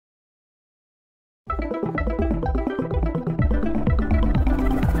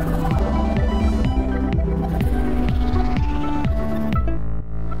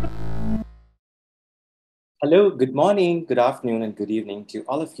Hello, good morning, good afternoon, and good evening to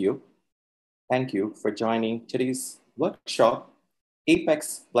all of you. Thank you for joining today's workshop,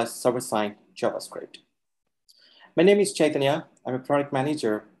 Apex plus Server-Side JavaScript. My name is Chaitanya. I'm a product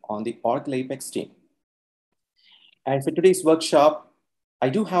manager on the Oracle Apex team. And for today's workshop, I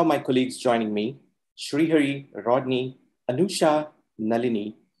do have my colleagues joining me, Srihari, Rodney, Anusha,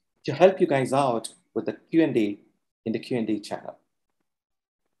 Nalini, to help you guys out with the Q&A in the Q&A channel.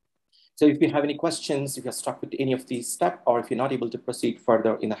 So if you have any questions, if you're stuck with any of these steps, or if you're not able to proceed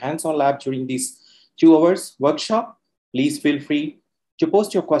further in the hands-on lab during these 2 hours workshop, please feel free to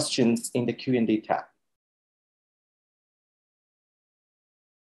post your questions in the Q&A tab.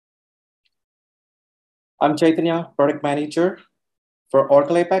 I'm Chaitanya, product manager for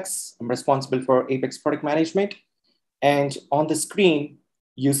Oracle Apex. I'm responsible for Apex product management. And on the screen,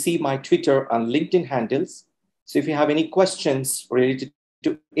 you see my Twitter and LinkedIn handles. So if you have any questions related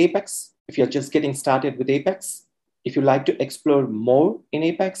to Apex, if you're just getting started with Apex, if you'd like to explore more in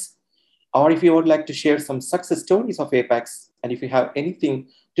Apex, or if you would like to share some success stories of Apex, and if you have anything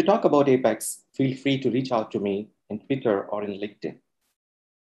to talk about Apex, feel free to reach out to me in Twitter or in LinkedIn.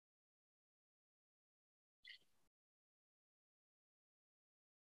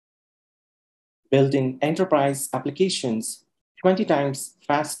 Building enterprise applications 20 times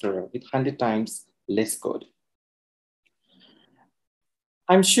faster with 100 times less code.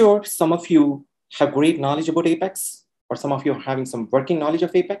 I'm sure some of you have great knowledge about Apex, or some of you are having some working knowledge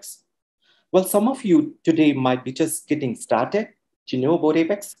of Apex. Well, some of you today might be just getting started to know about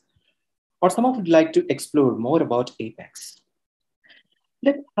Apex, or some of you would like to explore more about Apex.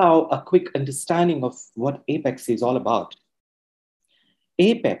 Let's have a quick understanding of what Apex is all about.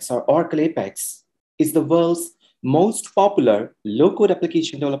 Apex, or Oracle Apex, is the world's most popular low-code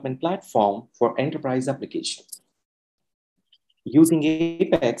application development platform for enterprise applications. Using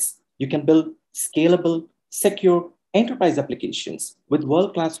Apex, you can build scalable, secure enterprise applications with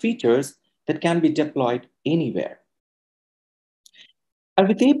world-class features that can be deployed anywhere. And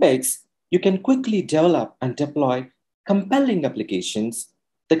with Apex, you can quickly develop and deploy compelling applications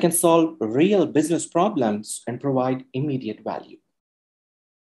that can solve real business problems and provide immediate value.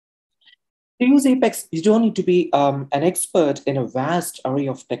 To use Apex, you don't need to be an expert in a vast array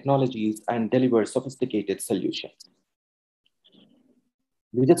of technologies and deliver sophisticated solutions.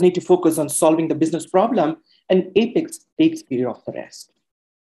 You just need to focus on solving the business problem, and Apex takes care of the rest.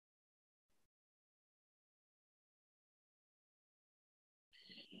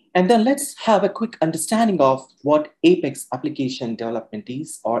 And then let's have a quick understanding of what Apex application development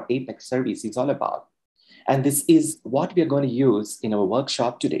is, or Apex service is all about. And this is what we are going to use in our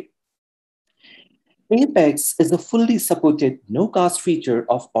workshop today. Apex is a fully supported no-cost feature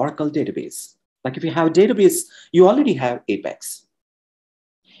of Oracle database. Like if you have a database, you already have Apex.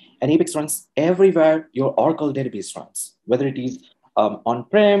 And Apex runs everywhere your Oracle database runs, whether it is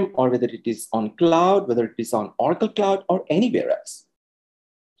on-prem or whether it is on cloud, whether it is on Oracle Cloud or anywhere else.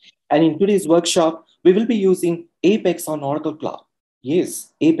 And in today's workshop, we will be using Apex on Oracle Cloud.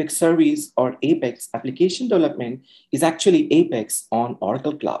 Yes, Apex service or Apex application development is actually Apex on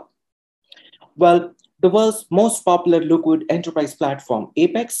Oracle Cloud. Well, the world's most popular low-code enterprise platform,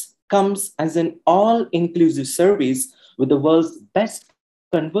 Apex, comes as an all-inclusive service with the world's best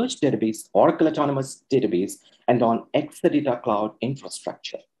converged database, Oracle Autonomous Database, and on Exadata Cloud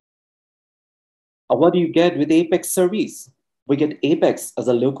infrastructure. What do you get with Apex service? We get Apex as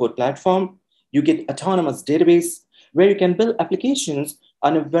a low-code platform. You get autonomous database where you can build applications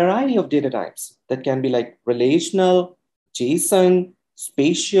on a variety of data types that can be like relational, JSON,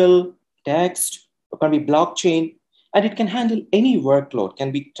 spatial, text, it can be blockchain, and it can handle any workload,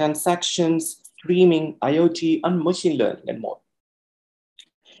 can be transactions, streaming, IoT, and machine learning, and more.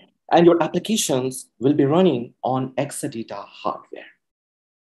 And your applications will be running on Exadata hardware.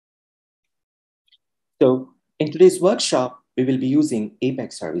 So in today's workshop, we will be using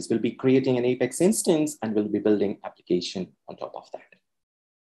Apex service. We'll be creating an Apex instance and we'll be building application on top of that.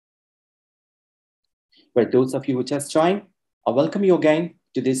 For those of you who just joined, I welcome you again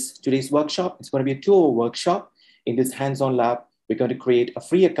to today's workshop. It's going to be a 2-hour workshop. In this hands-on lab, we're going to create a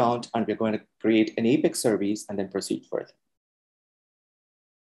free account and we're going to create an Apex service and then proceed further.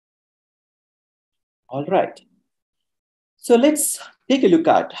 All right. So let's take a look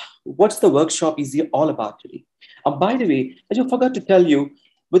at what's the workshop is all about today. By the way, I just forgot to tell you,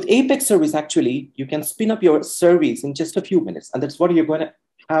 with Apex service, actually, you can spin up your service in just a few minutes. And that's what you're going to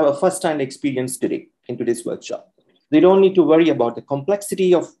have a first-time experience today in today's workshop. They don't need to worry about the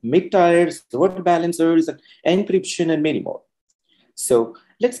complexity of mid-tiers, load balancers, and encryption, and many more. So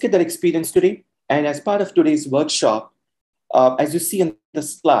let's get that experience today. And as part of today's workshop, as you see in the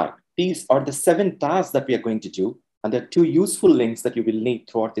slide, these are the 7 tasks that we are going to do. And there are 2 useful links that you will need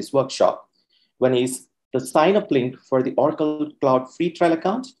throughout this workshop. One is the sign up link for the Oracle Cloud free trial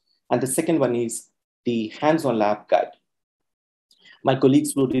account. And the second one is the hands-on lab guide. My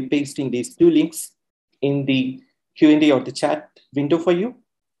colleagues will be pasting these 2 links in the Q&A or the chat window for you.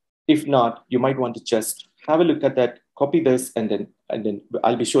 If not, you might want to just have a look at that, copy this, and then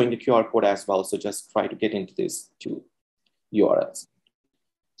I'll be showing the QR code as well. So just try to get into these 2 URLs.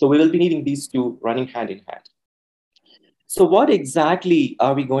 So we will be needing these 2 running hand in hand. So what exactly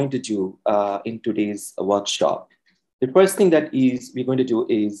are we going to do in today's workshop? The first thing that we're going to do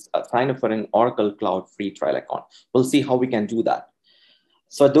is sign up for an Oracle Cloud free trial account. We'll see how we can do that.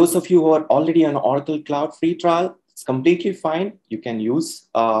 So those of you who are already on Oracle Cloud free trial, it's completely fine. You can use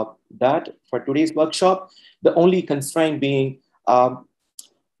that for today's workshop. The only constraint being,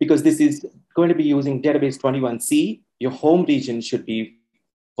 because this is going to be using database 21C, your home region should be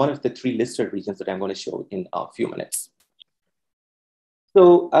one of the 3 listed regions that I'm going to show in a few minutes.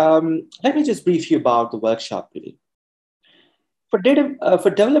 So let me just brief you about the workshop today. For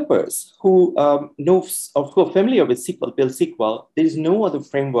developers who know or who are familiar with SQL, build SQL, there is no other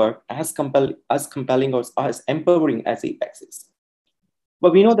framework as compelling or as empowering as Apex is.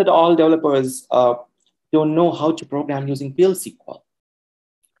 But we know that all developers don't know how to program using build SQL.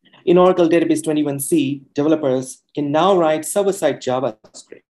 In Oracle Database 21C, developers can now write server-side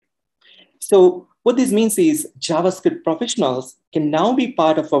JavaScript. So what this means is JavaScript professionals can now be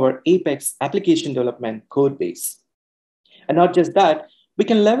part of our Apex application development code base. And not just that, we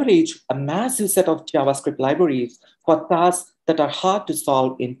can leverage a massive set of JavaScript libraries for tasks that are hard to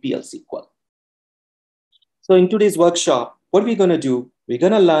solve in PL SQL. So in today's workshop, what we're going to do, we're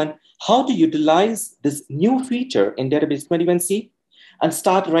going to learn how to utilize this new feature in Database 21C and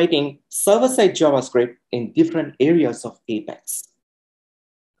start writing server-side JavaScript in different areas of Apex.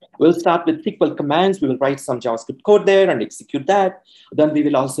 We'll start with SQL commands. We will write some JavaScript code there and execute that. Then we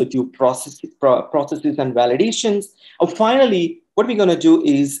will also do processes and validations. And finally, what we're going to do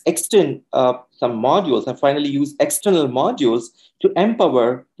is extend some modules and finally use external modules to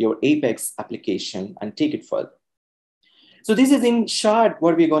empower your Apex application and take it further. So this is in short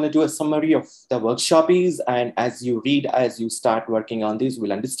what we're going to do, a summary of the workshop is. And as you read, as you start working on this,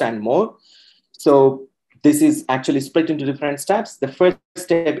 we'll understand more. So this is actually split into different steps. The first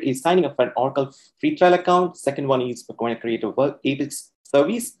step is signing up for an Oracle free trial account. Second one is we're going to create a Apex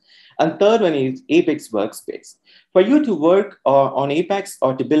service. And third one is Apex Workspace. For you to work on Apex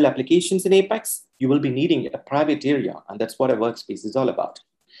or to build applications in Apex, you will be needing a private area. And that's what a workspace is all about.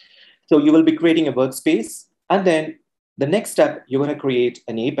 So you will be creating a workspace. And then the next step, you're going to create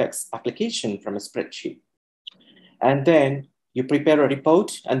an Apex application from a spreadsheet. And then you prepare a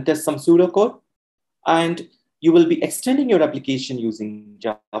report and test some pseudocode. And you will be extending your application using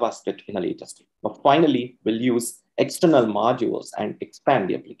JavaScript in a later step. But finally, we'll use external modules and expand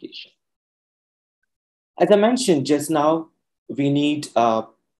the application. As I mentioned just now, we need 2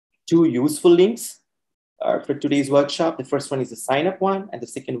 useful links for today's workshop. The first one is the sign-up one, and the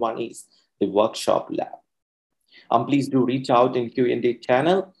second one is the workshop lab. Please do reach out in Q&A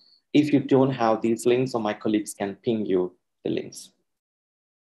channel. If you don't have these links, or my colleagues can ping you the links.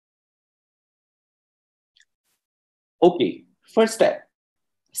 Okay, first step,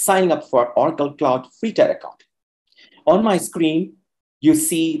 signing up for Oracle Cloud free trial account. On my screen, you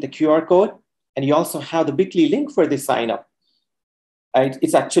see the QR code, and you also have the bit.ly link for the sign up.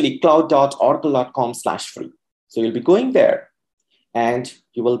 It's actually cloud.oracle.com/free. So you'll be going there, and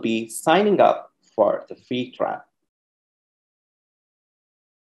you will be signing up for the free trial.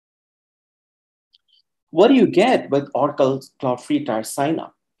 What do you get with Oracle Cloud free trial sign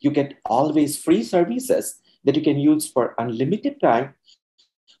up? You get always free services that you can use for unlimited time,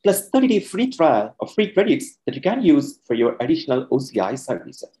 plus 30-day free trial or free credits that you can use for your additional OCI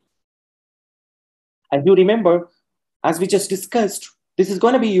services. As you remember, as we just discussed, this is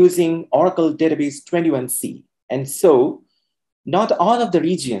going to be using Oracle Database 21C. And so not all of the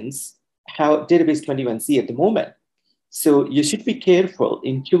regions have Database 21C at the moment. So you should be careful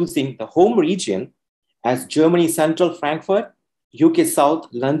in choosing the home region as Germany Central Frankfurt, UK South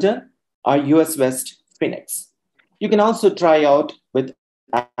London, or US West Phoenix. You can also try out with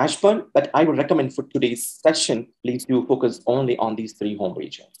Ashburn, but I would recommend for today's session, please do focus only on these 3 home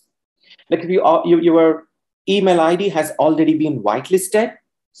regions. Like if your email ID has already been whitelisted,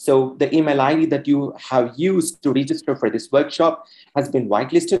 so the email ID that you have used to register for this workshop has been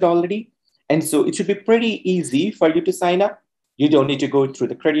whitelisted already. And so it should be pretty easy for you to sign up. You don't need to go through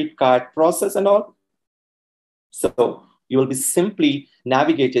the credit card process and all. So you will be simply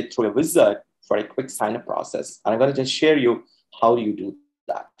navigated through a wizard for a quick sign-up process. And I'm going to just share you how you do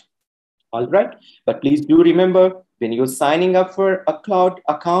that. All right. But please do remember, when you're signing up for a cloud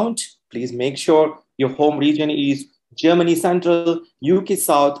account, please make sure your home region is Germany Central, UK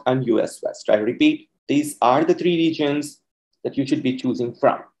South, and US West. I repeat, these are the three regions that you should be choosing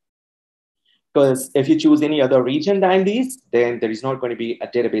from. Because if you choose any other region than these, then there is not going to be a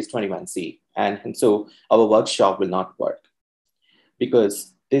database 21C. And so our workshop will not work,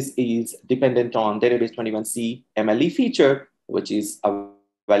 because this is dependent on database 21C MLE feature, which is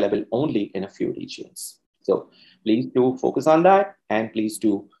available only in a few regions. So please do focus on that, and please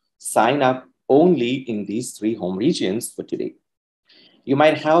do sign up only in these three home regions for today. You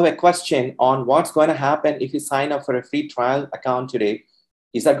might have a question on what's going to happen if you sign up for a free trial account today.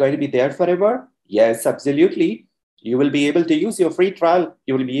 Is that going to be there forever? Yes, absolutely. You will be able to use your free trial.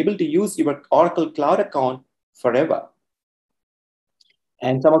 You will be able to use your Oracle Cloud account forever.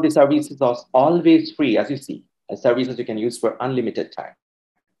 And some of the services are always free, as you see, as services you can use for unlimited time.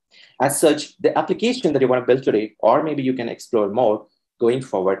 As such, the application that you want to build today, or maybe you can explore more going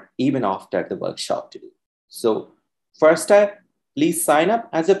forward, even after the workshop today. So first step, please sign up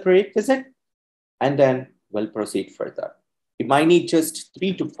as a prerequisite, and then we'll proceed further. You might need just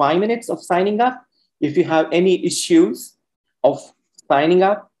 3 to 5 minutes of signing up. If you have any issues of signing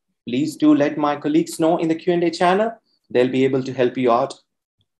up, please do let my colleagues know in the Q&A channel. They'll be able to help you out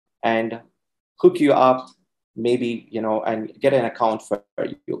and hook you up, maybe, and get an account for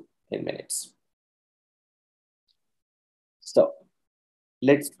you in minutes. So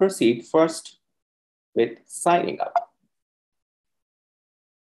let's proceed first with signing up.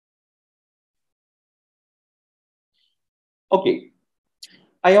 Okay,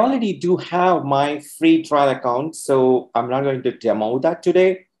 I already do have my free trial account, so I'm not going to demo that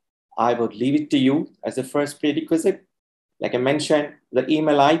today. I would leave it to you as a first prerequisite. Like I mentioned, the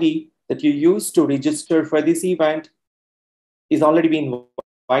email ID that you use to register for this event is already been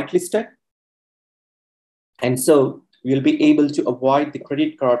whitelisted. And so we'll be able to avoid the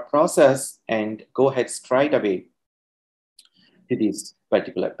credit card process and go ahead straight away to this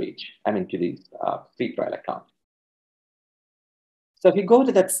particular page, to this free trial account. So if you go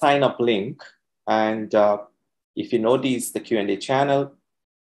to that sign up link, and if you notice the Q&A channel,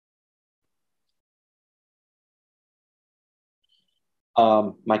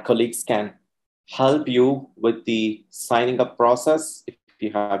 my colleagues can help you with the signing up process. If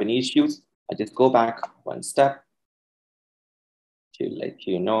you have any issues, I just go back one step to let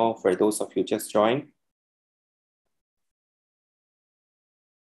you know, for those of you just joined.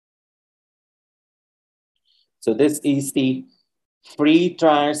 So this is the free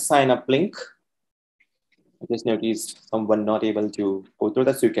trial sign up link. I just noticed someone not able to go through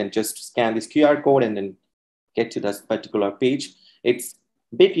that. So you can just scan this QR code and then get to this particular page. It's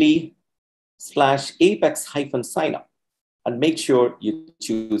bit.ly/apex-signup, and make sure you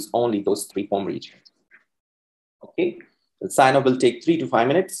choose only those three home regions. Okay, the sign up will take 3 to 5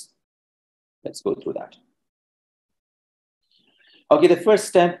 minutes. Let's go through that. Okay, the first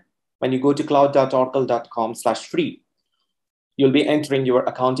step, when you go to cloud.oracle.com/free, you'll be entering your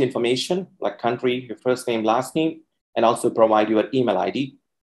account information, like country, your first name, last name, and also provide your email ID.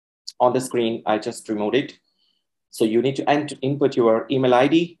 On the screen, I just removed it. So you need to input your email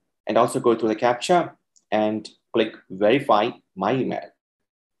ID and also go to the CAPTCHA and click verify my email.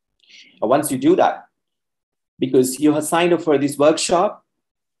 And once you do that, because you have signed up for this workshop,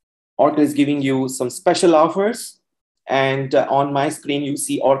 Oracle is giving you some special offers. And on my screen, you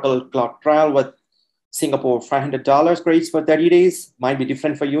see Oracle Cloud Trial with Singapore $500 credits for 30 days. Might be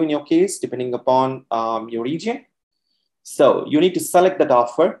different for you in your case, depending upon your region. So you need to select that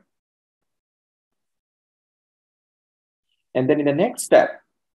offer. And then in the next step,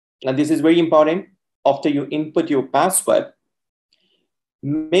 and this is very important, after you input your password,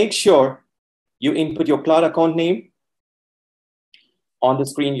 make sure you input your cloud account name. On the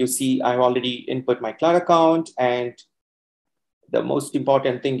screen, you see I've already input my cloud account. And the most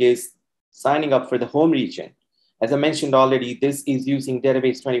important thing is signing up for the home region. As I mentioned already, this is using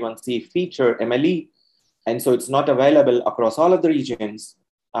database 21C feature MLE. And so it's not available across all of the regions.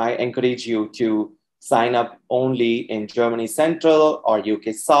 I encourage you to sign up only in Germany Central or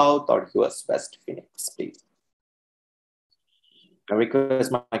UK South or US West Phoenix, please. I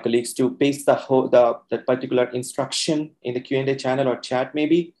request my colleagues to paste that particular instruction in the Q&A channel or chat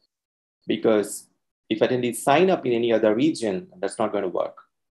maybe, because if attendees sign up in any other region, that's not going to work.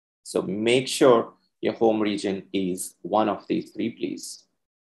 So make sure your home region is one of these three, please.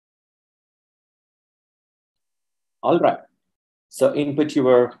 All right. So input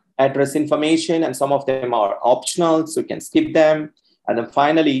your address information, and some of them are optional, so you can skip them. And then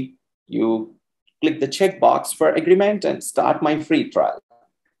finally, you click the checkbox for agreement and start my free trial.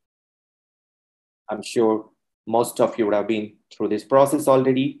 I'm sure most of you would have been through this process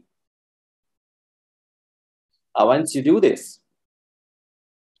already. Once you do this,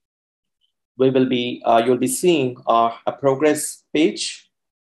 you'll be seeing a progress page,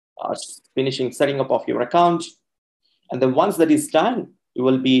 finishing setting up of your account. And then once that is done, you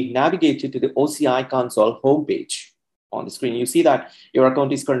will be navigated to the OCI console homepage. On the screen, you see that your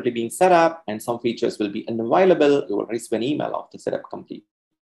account is currently being set up and some features will be unavailable. You will receive an email of the setup complete.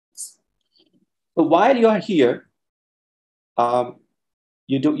 So while you are here,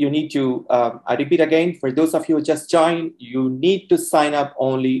 you need to, I repeat again, for those of you who just joined, you need to sign up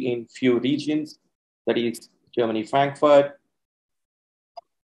only in few regions. That is Germany, Frankfurt,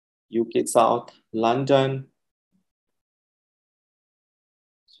 UK South, London.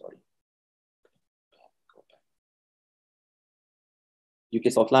 Sorry. UK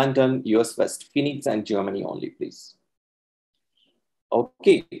South London, US West Phoenix, and Germany only, please.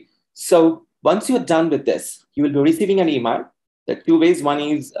 Okay, so once you're done with this, you will be receiving an email. There are two ways. One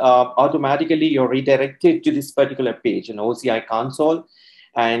is automatically you're redirected to this particular page in OCI console,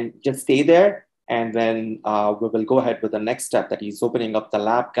 and just stay there. And then we will go ahead with the next step, that is opening up the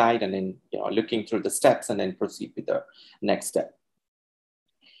lab guide and then looking through the steps and then proceed with the next step.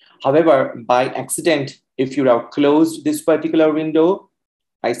 However, by accident, if you have closed this particular window,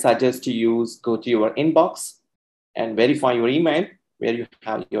 I suggest to go to your inbox and verify your email where you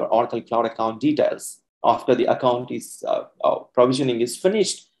have your Oracle Cloud account details. After the account is provisioning is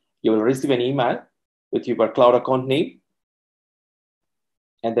finished, you will receive an email with your cloud account name.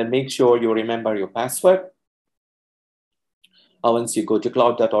 And then make sure you remember your password. Once you go to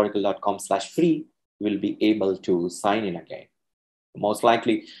cloud.oracle.com/free, you will be able to sign in again. Most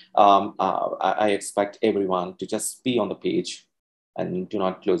likely, I expect everyone to just be on the page and do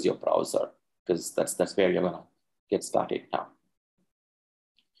not close your browser, because that's where you're gonna get started now.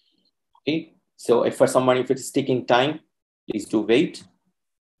 Okay, so if it is taking time, please do wait.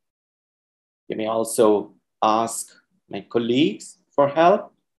 You may also ask my colleagues for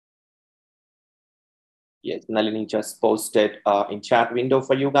help. Yes, Nalini just posted in chat window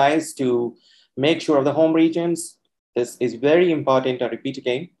for you guys to make sure of the home regions. This is very important, I repeat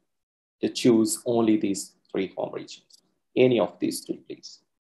again, to choose only these 3 home regions. Any of these 3, please.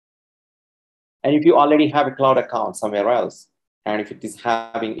 And if you already have a cloud account somewhere else, and if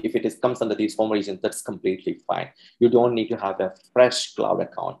it comes under these home regions, that's completely fine. You don't need to have a fresh cloud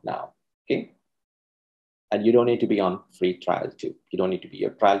account now, okay? And you don't need to be on free trial too. You don't need to be,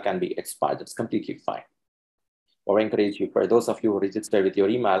 your trial can be expired. That's completely fine. Or encourage you, for those of you who register with your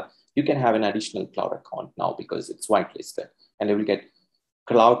email, you can have an additional cloud account now because it's whitelisted, and you will get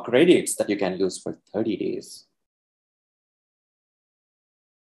cloud credits that you can use for 30 days.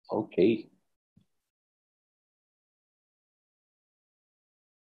 Okay.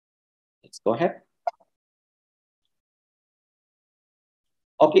 Let's go ahead.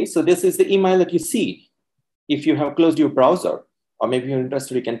 Okay, so this is the email that you see. If you have closed your browser, or maybe you're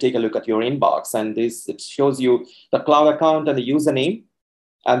interested, you can take a look at your inbox, and it shows you the cloud account and the username,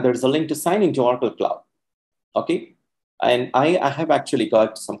 and there's a link to sign into Oracle Cloud. Okay, and I have actually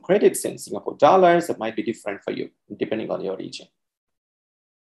got some credits in Singapore dollars. It might be different for you depending on your region.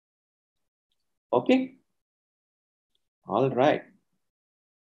 Okay, all right.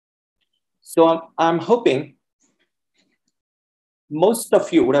 So I'm hoping most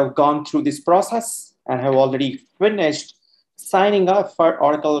of you would have gone through this process and have already finished signing up for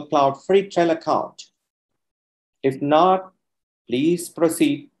Oracle Cloud free trial account. If not, please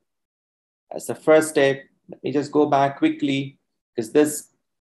proceed. As the first step, let me just go back quickly, because this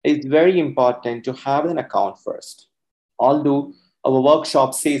is very important to have an account first. Although our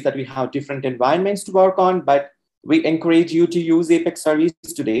workshop says that we have different environments to work on, but we encourage you to use Apex Service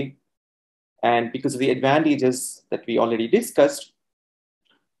today. And because of the advantages that we already discussed.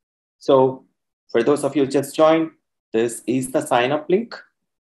 So for those of you who just joined, this is the sign up link.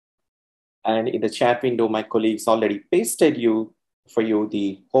 And in the chat window, my colleagues already pasted for you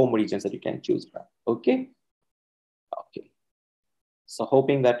the home regions that you can choose from. Okay. Okay. So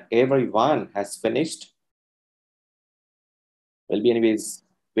hoping that everyone has finished. We'll be anyways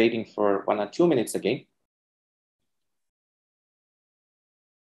waiting for 1 or 2 minutes again.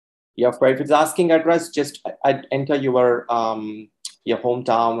 Yeah, if it's asking address, just enter your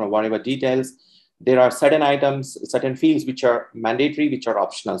hometown or whatever details. There are certain items, certain fields which are mandatory, which are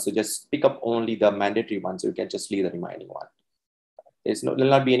optional. So just pick up only the mandatory ones. You can just leave the remaining one. There'll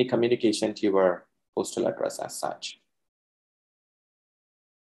not be any communication to your postal address as such.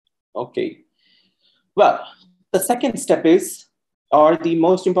 Okay. Well, the second step is, or the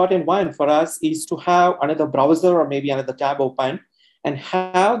most important one for us, is to have another browser or maybe another tab open and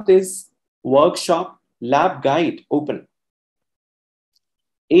have this workshop lab guide open.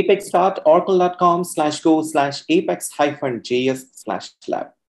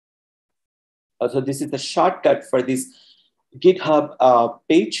 apex.oracle.com/go/apex-js/lab. So this is the shortcut for this GitHub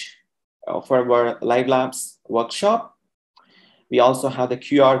page for our Live Labs workshop. We also have the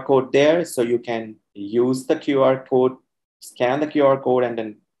QR code there, so you can use the QR code, scan the QR code, and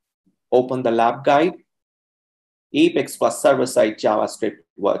then open the lab guide, Apex plus server-side JavaScript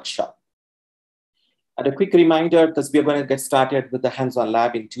workshop. And a quick reminder, because we're going to get started with the hands-on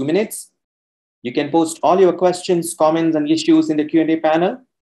lab in 2 minutes. You can post all your questions, comments, and issues in the Q&A panel.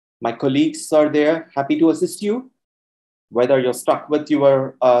 My colleagues are there, happy to assist you. Whether you're stuck with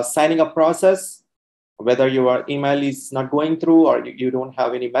your signing up process, whether your email is not going through, or you don't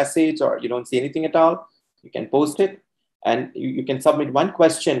have any message, or you don't see anything at all, you can post it. And you can submit one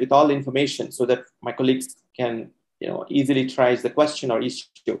question with all the information so that my colleagues can easily trace the question or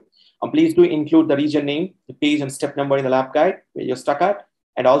issue. Please do include the region name, the page and step number in the lab guide where you're stuck at,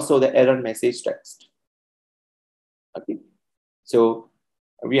 and also the error message text. Okay. So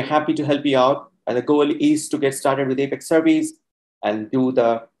we are happy to help you out. And the goal is to get started with Apex service and do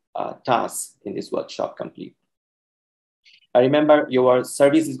the tasks in this workshop complete. Remember, your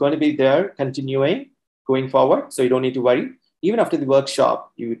service is going to be there continuing going forward, so you don't need to worry. Even after the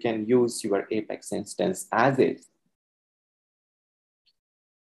workshop, you can use your Apex instance as is.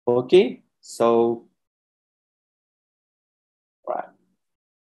 Okay, so right.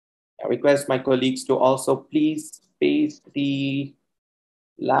 I request my colleagues to also please paste the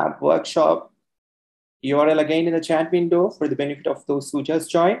lab workshop URL again in the chat window for the benefit of those who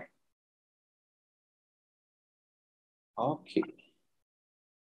just joined. Okay.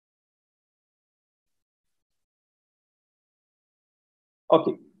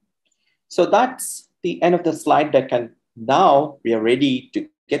 Okay, so that's the end of the slide deck, and now we are ready to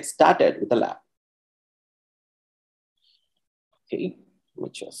get started with the lab. Okay, let me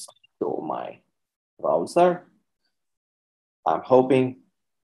just show my browser. I'm hoping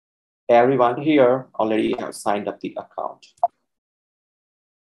everyone here already has signed up the account.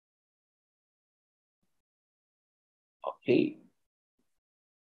 Okay.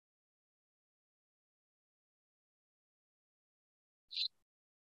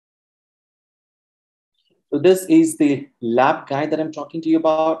 So this is the lab guide that I'm talking to you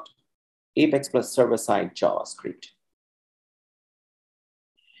about, Apex plus server-side JavaScript.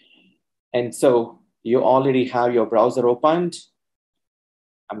 And so you already have your browser opened.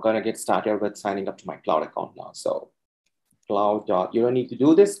 I'm going to get started with signing up to my cloud account now. So cloud, you don't need to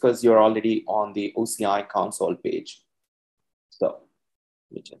do this because you're already on the OCI console page. So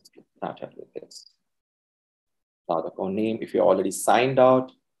let me just get started with this. Cloud account name, if you're already signed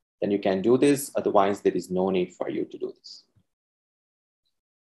out, then you can do this. Otherwise, there is no need for you to do this.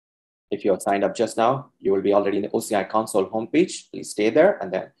 If you're signed up just now, you will be already in the OCI console homepage. Please stay there,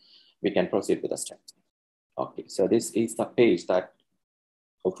 and then we can proceed with the steps. Okay, so this is the page that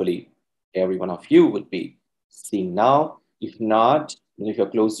hopefully every one of you will be seeing now. If not, if you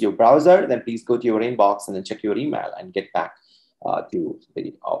close your browser, then please go to your inbox and then check your email and get back to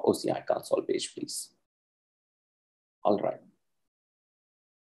the OCI console page, please. All right.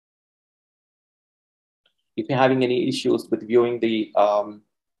 If you're having any issues with viewing the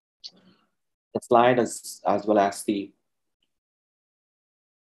slide as well as the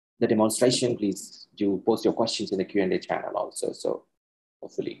demonstration, please do post your questions in the Q&A channel also. So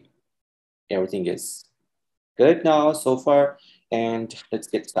hopefully everything is good now so far, and let's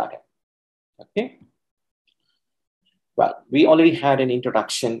get started. Okay. Well, we already had an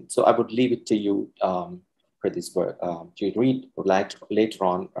introduction, so I would leave it to you for this work to read later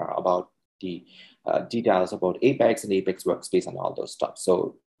on about the details about Apex and Apex Workspace and all those stuff.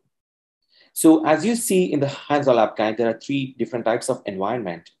 So as you see in the hands-on lab guide, there are 3 different types of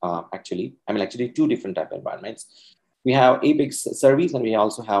environment, actually 2 different type of environments. We have Apex service, and we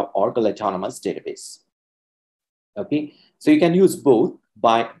also have Oracle Autonomous Database. Okay, so you can use both,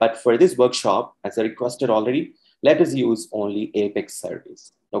 but for this workshop, as I requested already, let us use only Apex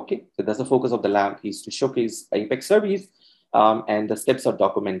service. Okay, so that's the focus of the lab, is to showcase Apex service, and the steps are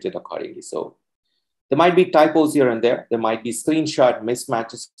documented accordingly. So there might be typos here and there. There might be screenshot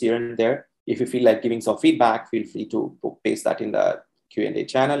mismatches here and there. If you feel like giving some feedback, feel free to paste that in the Q&A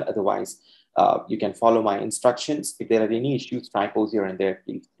channel. Otherwise, you can follow my instructions. If there are any issues, typos here and there,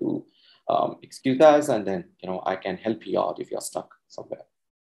 please do excuse us, and then I can help you out if you're stuck somewhere.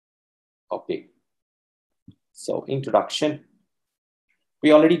 Okay. So introduction.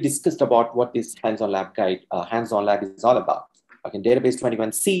 We already discussed about what this hands-on lab guide, hands-on lab is all about. Okay, in Database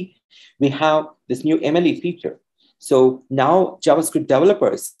 21C, we have this new MLE feature. So now JavaScript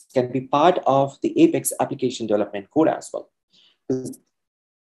developers can be part of the Apex application development code as well.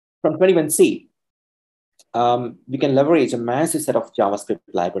 From 21C, we can leverage a massive set of JavaScript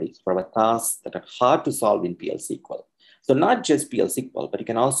libraries for our tasks that are hard to solve in PL SQL. So not just PL SQL, but you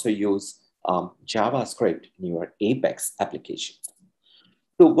can also use JavaScript in your Apex application.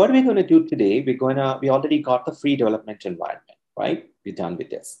 So what we're going to do today, we already got the free development environment, right? We're done with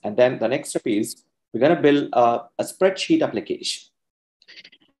this. And then the next step is we're going to build a spreadsheet application.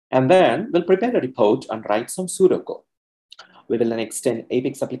 And then we'll prepare a report and write some pseudocode. We will then extend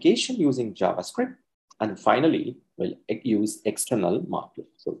Apex application using JavaScript. And finally, we'll use external markup.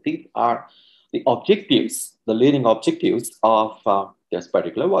 So these are the objectives, the leading objectives of this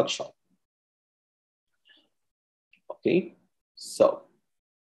particular workshop. Okay, so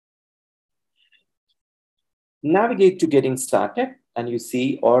navigate to getting started, and you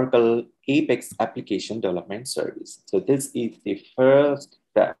see Oracle Apex Application Development Service. So this is the first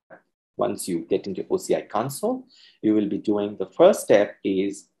step. Once you get into OCI console, you will be doing the first step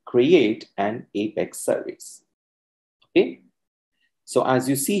is create an Apex service. Okay, so as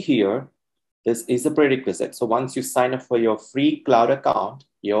you see here, this is a prerequisite. So once you sign up for your free cloud account,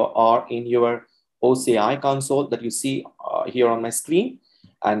 you are in your OCI console that you see here on my screen,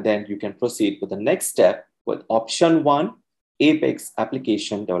 and then you can proceed with the next step with option 1, Apex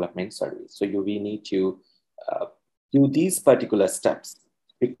Application Development Service. So we need to do these particular steps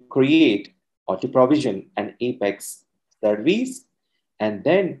to create or to provision an Apex service. And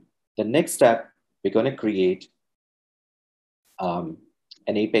then the next step, we're going to create an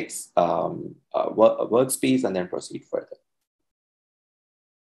Apex workspace and then proceed further.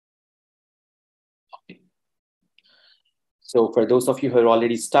 Okay. So for those of you who have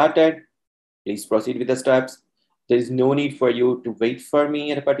already started, please proceed with the steps. There is no need for you to wait for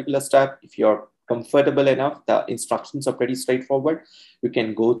me at a particular step. If you're comfortable enough, the instructions are pretty straightforward. You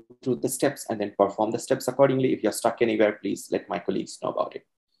can go through the steps and then perform the steps accordingly. If you're stuck anywhere, please let my colleagues know about it.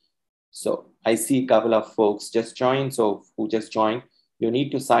 So I see a couple of folks just joined. So who just joined, you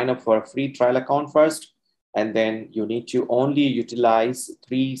need to sign up for a free trial account first. And then you need to only utilize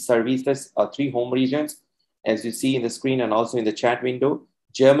 3 services or 3 home regions, as you see in the screen and also in the chat window: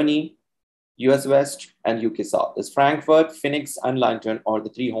 Germany, US West, and UK South. There's Frankfurt, Phoenix, and London are the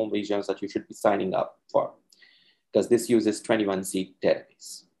 3 home regions that you should be signing up for, because this uses 21C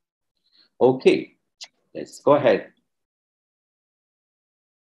database. Okay, let's go ahead.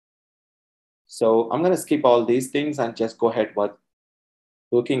 So I'm going to skip all these things and just go ahead with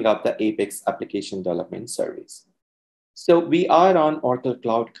looking up the Apex Application Development Service. So we are on Oracle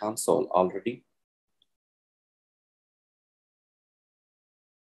Cloud Console already.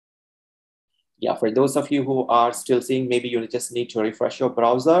 Yeah, for those of you who are still seeing, maybe you just need to refresh your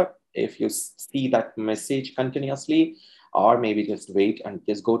browser if you see that message continuously, or maybe just wait and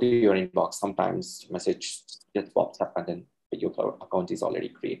just go to your inbox. Sometimes message just pops up and then your account is already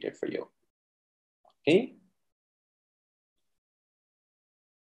created for you. Okay.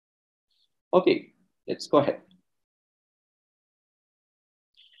 Okay, let's go ahead.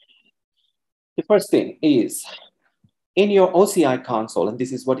 The first thing is, in your OCI console, and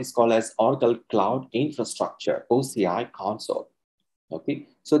this is what is called as Oracle Cloud Infrastructure, OCI console. Okay,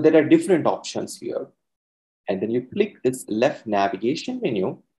 so there are different options here. And then you click this left navigation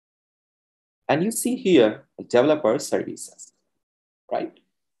menu, and you see here developer services, right?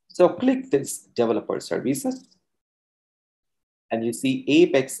 So click this developer services, and you see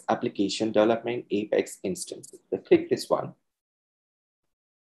Apex Application Development, Apex Instances. So click this one.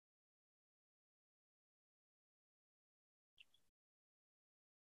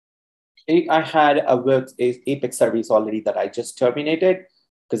 I had a Apex service already that I just terminated,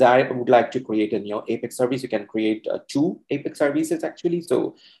 because I would like to create a new Apex service. You can create 2 Apex services actually.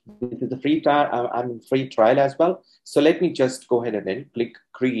 So this is a free trial. I'm in free trial as well. So let me just go ahead and then click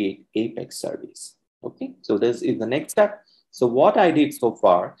create Apex service. Okay, so this is the next step. So what I did so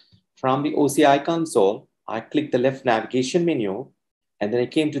far, from the OCI console, I clicked the left navigation menu, and then I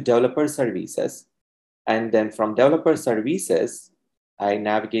came to developer services. And then from developer services, I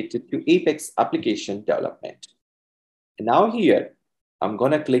navigated to Apex Application Development. And now here, I'm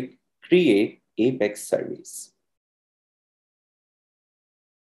going to click Create Apex Service.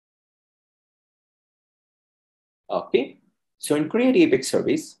 Okay, so in Create Apex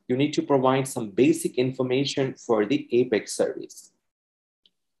Service, you need to provide some basic information for the Apex service.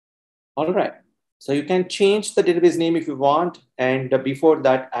 All right, so you can change the database name if you want. And before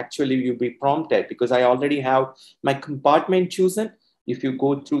that, actually, you'll be prompted, because I already have my compartment chosen. If you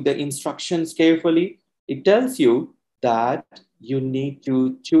go through the instructions carefully, it tells you that you need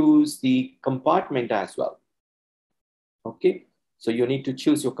to choose the compartment as well. Okay, so you need to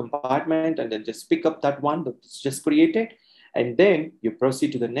choose your compartment and then just pick up that one that's just created. And then you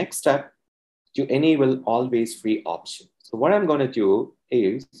proceed to the next step to enable always free option. So what I'm going to do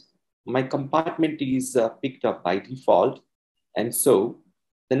is my compartment is picked up by default. And so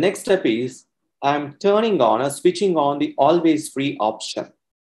the next step is I'm turning on or switching on the always free option.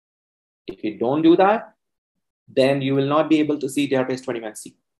 If you don't do that, then you will not be able to see database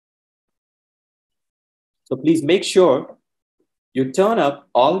 21C. So please make sure you turn up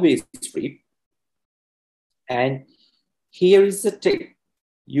always free. And here is the tip.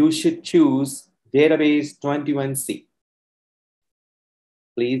 You should choose database 21C.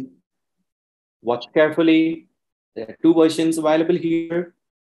 Please watch carefully. There are two versions available here.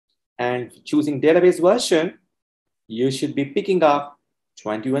 And choosing database version, you should be picking up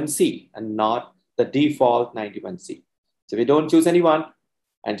 21C and not the default 91C. So if you don't choose anyone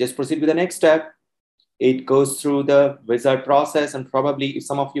and just proceed with the next step, it goes through the wizard process, and probably if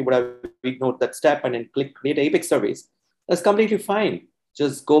some of you would have ignored that step and then click create Apex service, that's completely fine.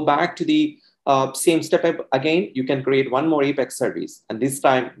 Just go back to the same step again. You can create one more Apex service, and this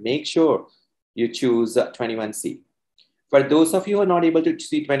time make sure you choose 21C. For those of you who are not able to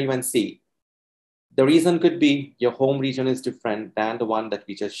see 21C, the reason could be your home region is different than the one that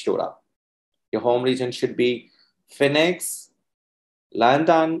we just showed up. Your home region should be Phoenix,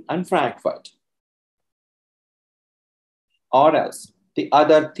 London, and Frankfurt. Or else the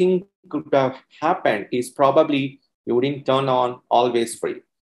other thing could have happened is probably you didn't turn on always free.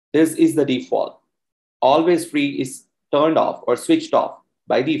 This is the default. Always free is turned off or switched off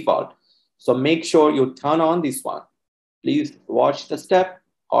by default. So make sure you turn on this one. Please watch the step,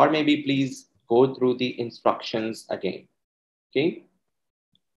 or maybe please go through the instructions again. Okay.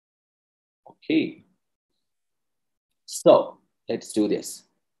 Okay. So let's do this.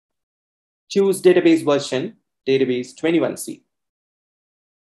 Choose database version, database 21C.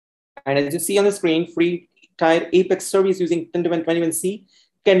 And as you see on the screen, free tier Apex service using 21C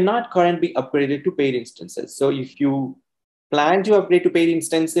cannot currently be upgraded to paid instances. So if you plan to upgrade to paid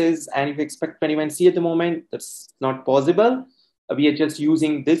instances and if you expect 21C at the moment, that's not possible. We are just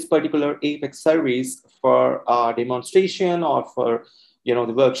using this particular Apex service for our demonstration or for the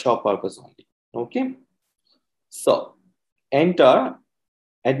workshop purpose only. Okay. So enter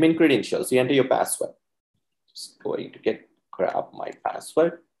admin credentials. You enter your password. Just going to grab my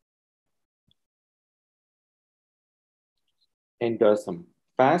password. Enter some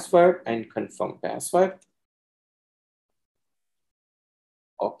password and confirm password.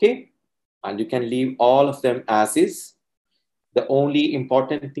 Okay. And you can leave all of them as is. The only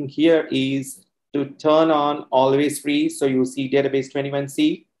important thing here is to turn on always free. So you see database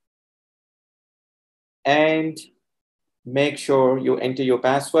 21C. And make sure you enter your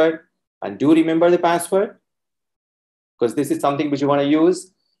password. And do remember the password, because this is something which you want to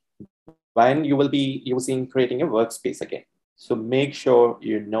use when you will be using creating a workspace again. So make sure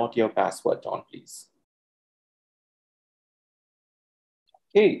you note your password down, please.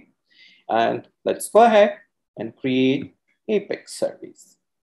 Okay, and let's go ahead and create Apex service.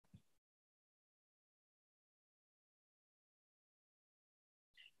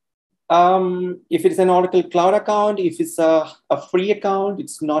 If it's an Oracle Cloud account, if it's a free account,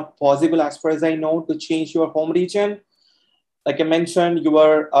 it's not possible as far as I know to change your home region. Like I mentioned,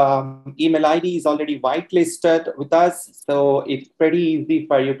 your email ID is already whitelisted with us. So it's pretty easy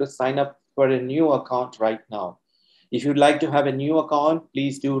for you to sign up for a new account right now. If you'd like to have a new account,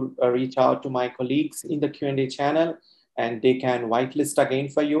 please do reach out to my colleagues in the Q&A channel and they can whitelist again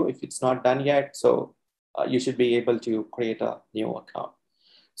for you if it's not done yet. So you should be able to create a new account.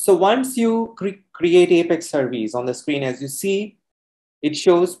 So once you create Apex service on the screen, as you see, it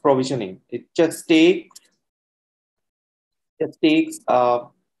shows provisioning. It just takes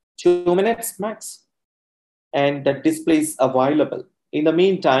 2 minutes max, and that display is available. In the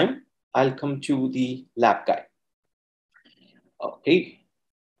meantime, I'll come to the lab guide. Okay.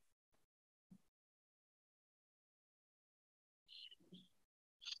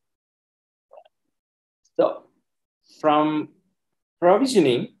 So from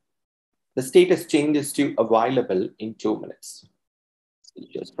provisioning, the status changes to available in 2 minutes. So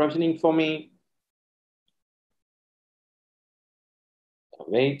just provisioning for me.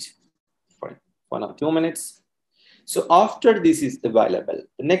 Wait for 1 or 2 minutes. So after this is available,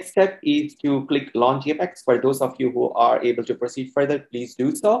 the next step is to click Launch Apex. For those of you who are able to proceed further, please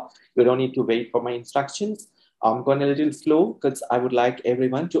do so. You don't need to wait for my instructions. I'm going a little slow because I would like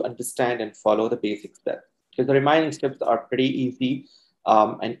everyone to understand and follow the basic steps. Because the remaining steps are pretty easy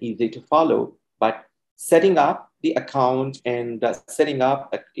and easy to follow. But setting up the account and setting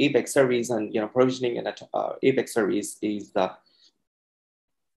up an Apex service and provisioning an Apex service is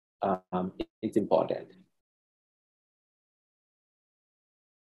it's important.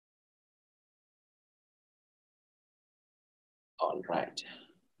 All right.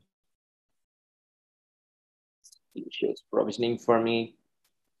 It shows provisioning for me.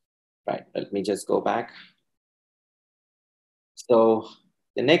 Right, let me just go back. So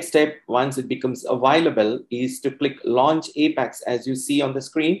the next step, once it becomes available, is to click Launch Apex, as you see on the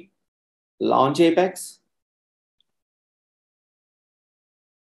screen. Launch Apex.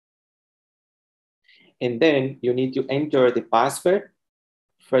 And then you need to enter the password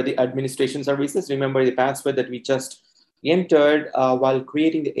for the administration services. Remember the password that we just entered while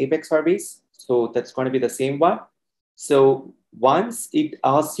creating the Apex service. So that's going to be the same one. So once it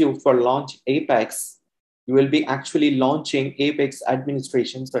asks you for launch Apex, you will be actually launching Apex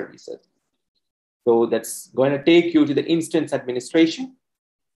administration services. So that's going to take you to the instance administration,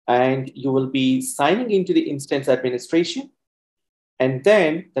 and you will be signing into the instance administration. And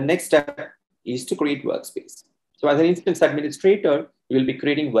then the next step is to create workspace. So as an instance administrator, you will be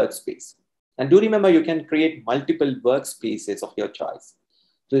creating workspace. And do remember, you can create multiple workspaces of your choice.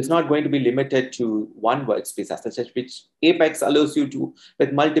 So it's not going to be limited to one workspace as such, which Apex allows you to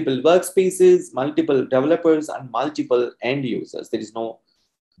with multiple workspaces, multiple developers, and multiple end users. There is no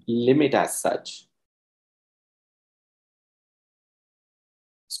limit as such.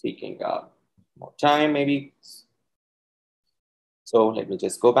 Speaking more time, maybe. So let me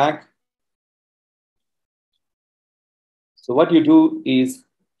just go back. So what you do is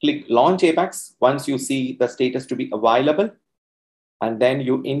click Launch Apex once you see the status to be available, and then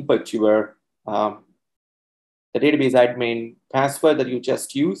you input your the database admin password that you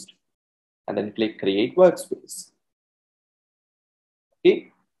just used, and then click Create Workspace.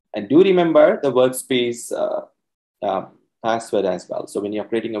 Okay, and do remember the workspace password as well. So when you're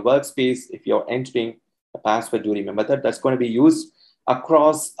creating a workspace, if you're entering a password, do remember that that's going to be used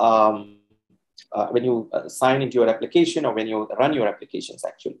across when you sign into your application or when you run your applications,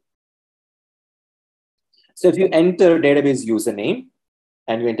 actually. So if you enter database username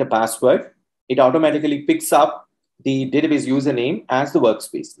and you enter password, it automatically picks up the database username as the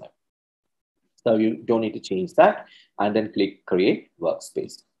workspace name. So you don't need to change that, and then click Create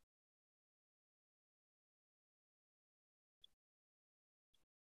Workspace.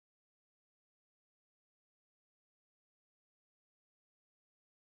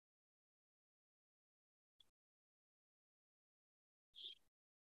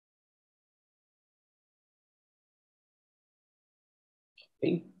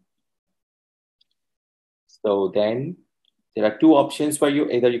 Okay. So then there are two options for you.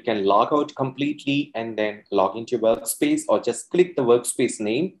 Either you can log out completely and then log into your workspace, or just click the workspace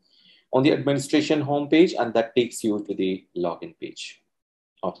name on the administration homepage, and that takes you to the login page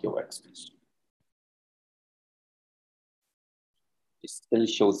of your workspace. It still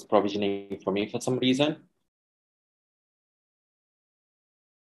shows provisioning for me for some reason.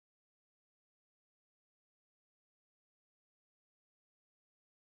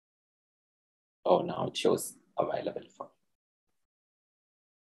 Oh, now it shows available for me.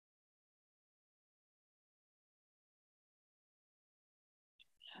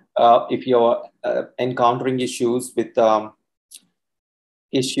 If you're encountering issues with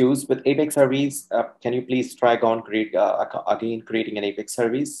Apex service, can you please try on again creating an Apex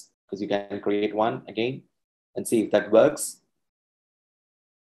service, because you can create one again and see if that works.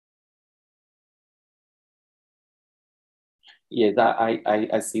 Yes,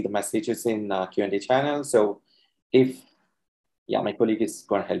 I see the messages in Q&A channel. So if, yeah, my colleague is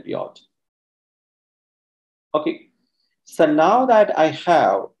going to help you out. Okay, so now that I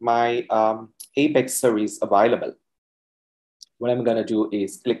have my Apex service available, what I'm going to do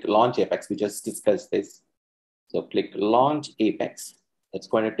is click Launch Apex. We just discussed this. So click Launch Apex. That's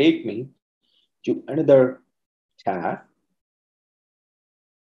going to take me to another tab.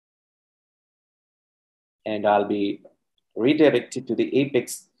 And I'll be redirected to the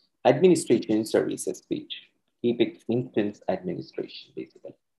Apex Administration Services page. Apex Instance Administration,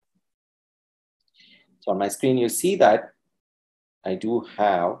 basically. So on my screen, you see that I do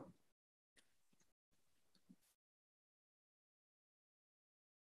have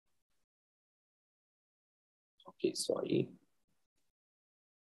okay, sorry.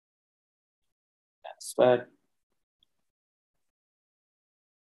 Password.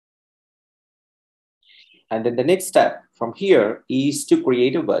 And then the next step from here is to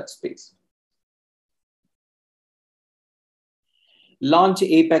create a workspace. Launch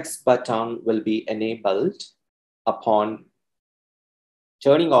Apex button will be enabled upon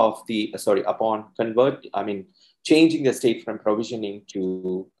turning off the, changing the state from provisioning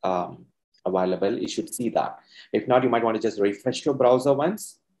to available, you should see that. If not, you might want to just refresh your browser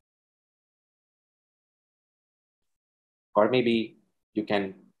once. Or maybe you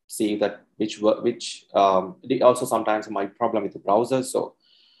can see that also sometimes my problem with the browser. So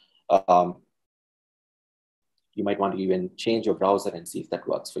you might want to even change your browser and see if that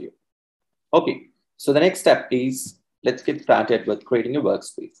works for you. Okay, so the next step is, let's get started with creating a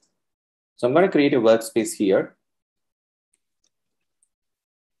workspace. So I'm going to create a workspace here.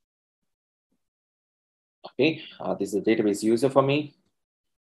 Okay, this is a database user for me.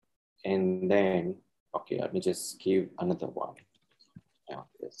 And then, okay, let me just give another one.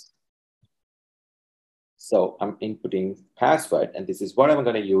 This. So I'm inputting password, and this is what I'm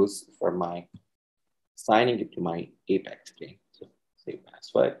going to use for my signing it to my Apex. Okay, so save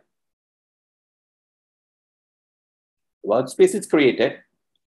password. Workspace is created.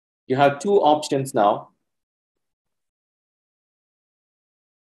 You have two options now.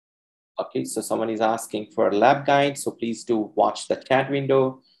 Okay, so someone is asking for a lab guide. So please do watch the chat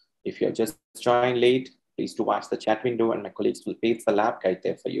window. If you're just joined late, please do watch the chat window and my colleagues will paste the lab guide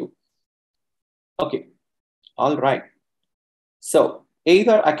there for you. Okay, all right. So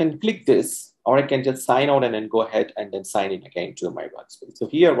either I can click this or I can just sign out and then go ahead and then sign in again to my workspace. So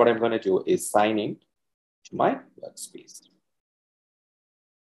here, what I'm going to do is sign in to my workspace.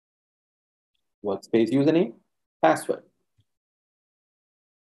 Workspace username, password.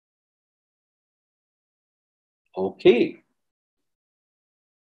 Okay.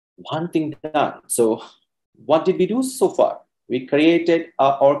 One thing done. So what did we do so far? We created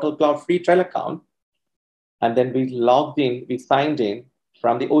our Oracle Cloud free trial account, and then we logged in, we signed in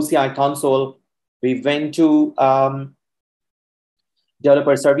from the OCI console. We went to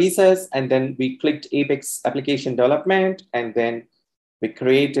developer services, and then we clicked Apex application development, and then we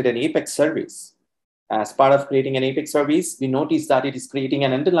created an Apex service. As part of creating an Apex service, we noticed that it is creating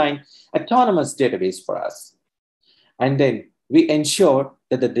an underlying autonomous database for us. And then we ensure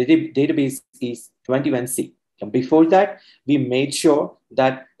that the database is 21C. And before that, we made sure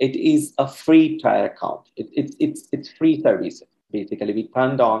that it is a free trial account. It's free services. Basically, we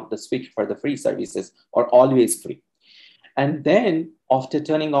turned on the switch for the free services, or always free. And then after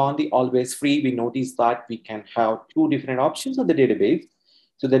turning on the always free, we noticed that we can have two different options of the database.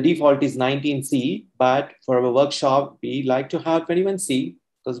 So the default is 19C, but for our workshop, we like to have 21C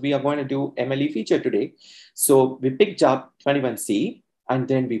because we are going to do MLE feature today. So we picked up 21C and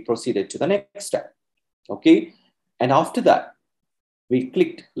then we proceeded to the next step. Okay. And after that, we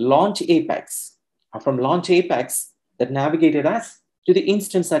clicked Launch Apex. And from Launch Apex, that navigated us to the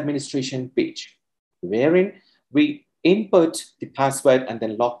instance administration page, wherein we input the password and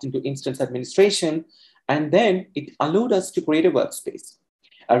then logged into instance administration. And then it allowed us to create a workspace.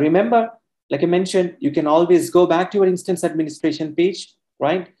 Remember, like I mentioned, you can always go back to your instance administration page,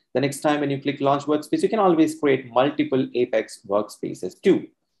 right? The next time when you click Launch Workspace, you can always create multiple Apex workspaces too.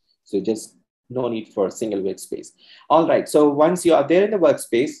 So just no need for a single workspace. All right, so once you are there in the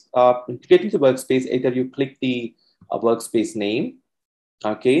workspace, to get into the workspace, either you click the workspace name,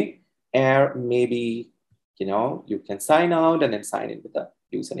 okay, or maybe, you can sign out and then sign in with the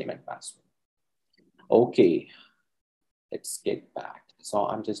username and password. Okay, let's get back. So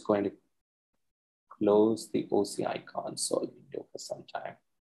I'm just going to close the OCI console window for some time.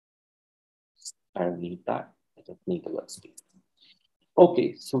 I don't need that. I just need the workspace.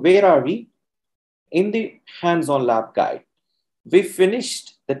 Okay, so where are we? In the hands-on lab guide, we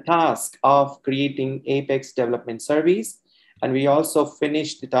finished the task of creating Apex development service, and we also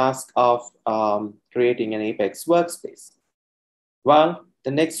finished the task of creating an Apex workspace. Well,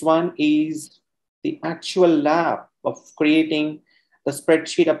 the next one is the actual lab of creating the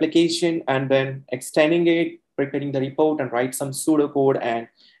spreadsheet application and then extending it, preparing the report and write some pseudocode and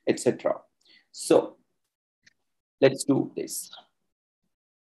etc. So let's do this.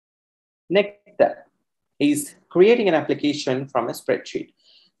 Next step is creating an application from a spreadsheet.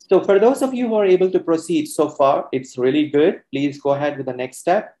 So for those of you who are able to proceed so far, it's really good. Please go ahead with the next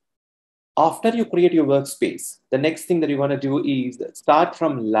step. After you create your workspace, the next thing that you want to do is start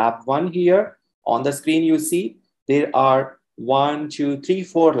from lab 1 here. On the screen, you see there are 1, 2, 3,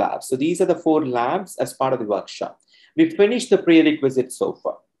 4 labs. So these are the 4 labs as part of the workshop. We finished the prerequisites so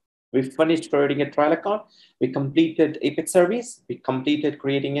far. We finished creating a trial account. We completed Apex service. We completed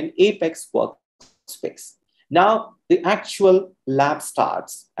creating an Apex workspace. Now the actual lab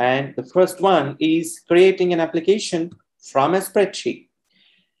starts. And the first one is creating an application from a spreadsheet.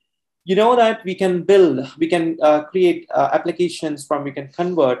 You know that we can build, we can create applications from, we can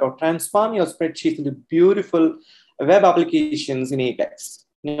convert or transform your spreadsheet into beautiful web applications in Apex.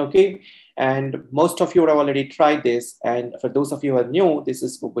 Okay, and most of you have already tried this. And for those of you who are new,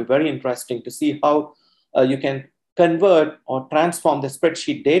 will be very interesting to see how you can convert or transform the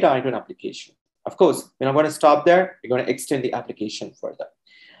spreadsheet data into an application. Of course, we're not going to stop there. We're going to extend the application further.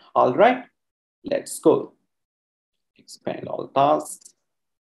 All right, let's go. Expand all tasks.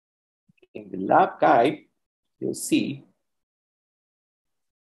 In the lab guide, you'll see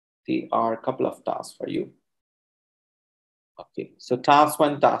there are a couple of tasks for you. Okay, so task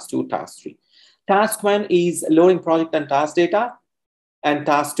 1, task 2, task 3. Task 1 is loading project and task data. And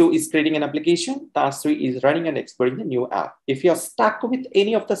task 2 is creating an application. Task 3 is running and exploring the new app. If you're stuck with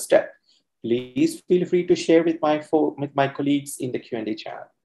any of the steps, please feel free to share with my colleagues in the Q&A channel.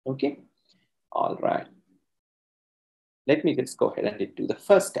 Okay, all right. Let me just go ahead and do the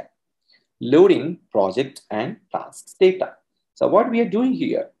first step. Loading project and tasks data. So what we are doing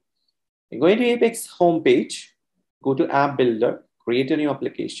here, we're going to Apex homepage, go to App Builder, create a new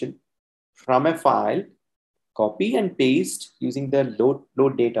application from a file, copy and paste using the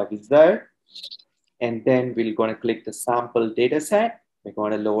load data wizard. And then we're going to click the sample data set. We're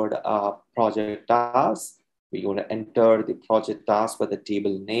going to load a project task. We're going to enter the project task for the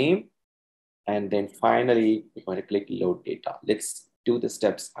table name. And then finally, we're going to click load data. Let's do the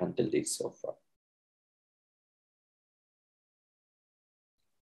steps until this so far.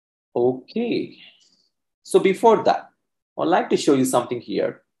 Okay. So before that, I'd like to show you something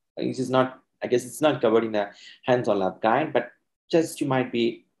here. This is not, I guess it's not covered in the hands-on lab guide, but just you might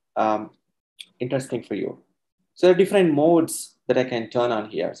be interesting for you. So there are different modes that I can turn on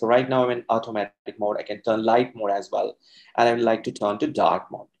here. So right now I'm in automatic mode. I can turn light mode as well. And I would like to turn to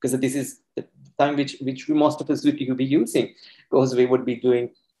dark mode because this is the time which we most of us would be using because we would be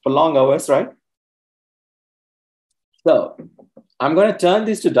doing for long hours, right? So I'm going to turn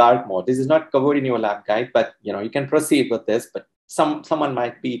this to dark mode. This is not covered in your lab guide, but you can proceed with this. But someone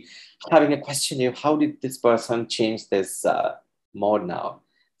might be having a question here. How did this person change this mode now?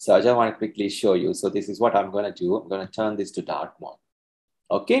 So I just want to quickly show you. So this is what I'm going to do. I'm going to turn this to dark mode.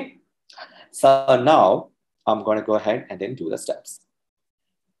 Okay. So now I'm going to go ahead and then do the steps.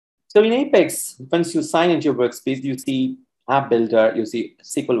 So in Apex, once you sign into your workspace, you see App Builder, you see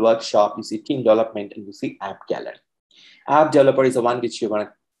SQL Workshop, you see Team Development, and you see App Gallery. App Developer is the one which you're going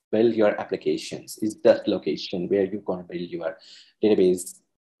to build your applications. Is that location where you're going to build your database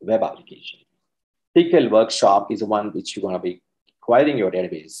web application. SQL Workshop is the one which you're going to be querying your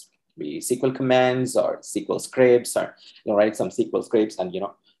database, be SQL commands or SQL scripts, or write some SQL scripts and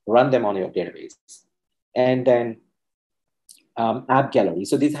run them on your database. And then App Gallery.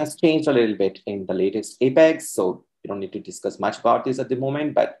 So this has changed a little bit in the latest Apex. So we don't need to discuss much about this at the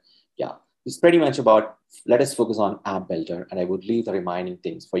moment, but yeah, it's pretty much about, let us focus on App Builder, and I would leave the remaining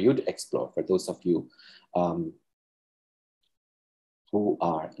things for you to explore for those of you who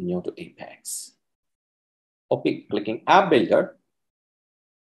are new to Apex. Okay, clicking App Builder.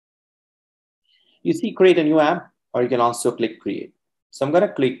 You see create a new app, or you can also click create. So I'm going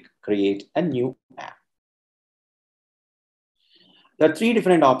to click create a new app. There are 3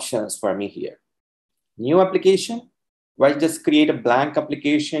 different options for me here. New application, where I just create a blank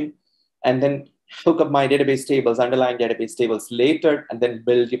application and then hook up my database tables, underlying database tables later, and then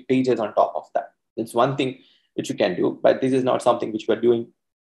build your pages on top of that. It's one thing which you can do, but this is not something which we're doing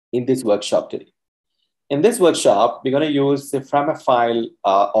in this workshop today. In this workshop, we're going to use the from a file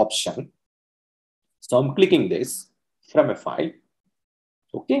option. So I'm clicking this from a file.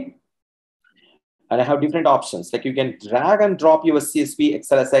 Okay. And I have different options. Like you can drag and drop your CSV,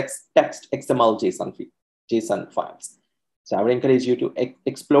 XLSX, text, XML, JSON files. So I would encourage you to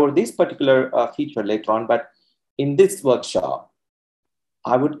explore this particular feature later on. But in this workshop,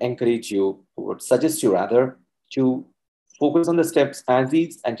 I would suggest you rather to focus on the steps as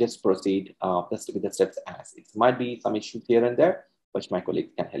is and just proceed with the steps as is. Might be some issues here and there, which my colleague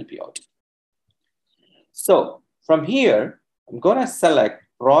can help you out. So from here, I'm going to select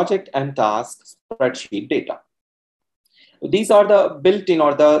project and task spreadsheet data. These are the built-in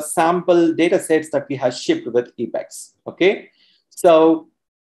or the sample data sets that we have shipped with Apex. Okay, so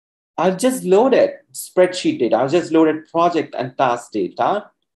I've just loaded spreadsheet data. I've just loaded project and task data,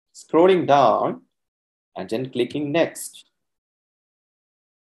 scrolling down and then clicking next.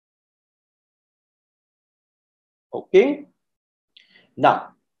 Okay,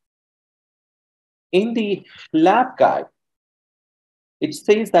 now in the lab guide, it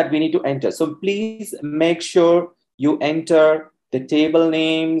says that we need to enter. So please make sure you enter the table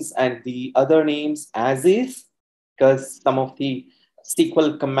names and the other names as is, because some of the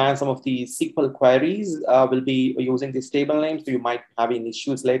SQL commands, some of the SQL queries will be using this table name. So you might have any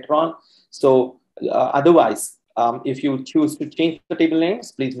issues later on. So otherwise, If you choose to change the table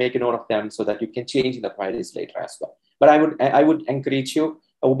names, please make a note of them so that you can change the queries later as well. But I would encourage you,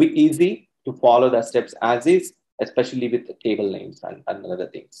 it will be easy to follow the steps as is, especially with the table names and other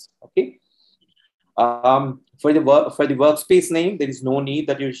things. Okay. For the workspace name, there is no need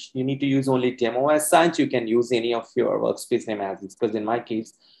that you need to use only demo as such. You can use any of your workspace name as is, because in my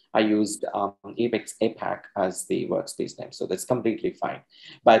case, I used Apex APAC as the workspace name. So that's completely fine.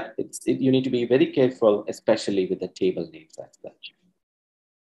 But you need to be very careful, especially with the table names as such.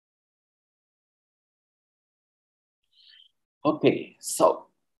 Okay, so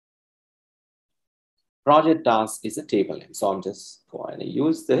project task is a table name. So I'm just going to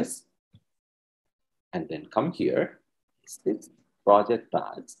use this and then come here. Is this project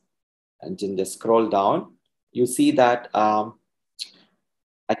task? And then just scroll down. You see that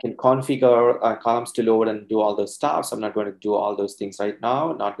I can configure columns to load and do all those stuff. So I'm not going to do all those things right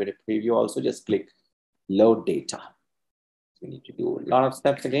now. Not going to preview also, just click load data. We need to do a lot of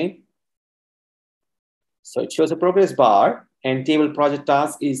steps again. So it shows a progress bar, and table project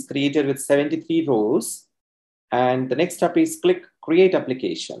task is created with 73 rows. And the next step is click create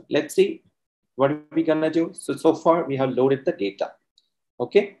application. Let's see what are we gonna do. So far we have loaded the data.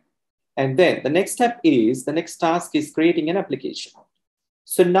 Okay. And then the next step is, the next task is creating an application.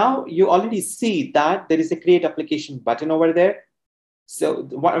 So now you already see that there is a create application button over there. So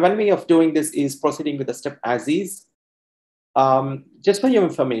one way of doing this is proceeding with the step as is. Just for your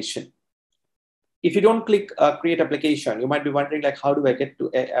information, if you don't click create application, you might be wondering like, how do I get to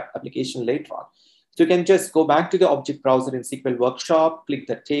an application later on? So you can just go back to the object browser in SQL Workshop, click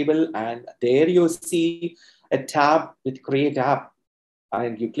the table, and there you see a tab with create app.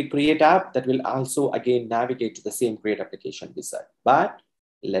 And you click create app, that will also again navigate to the same create application wizard. But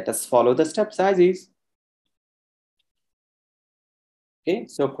let us follow the steps as is. Okay,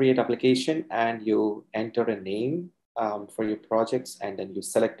 so create application and you enter a name for your projects, and then you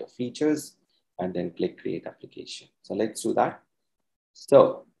select the features and then click create application. So let's do that.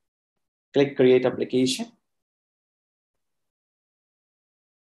 So click create application.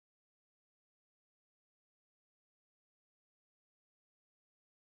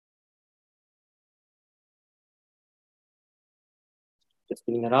 Just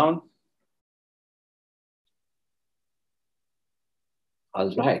spinning around.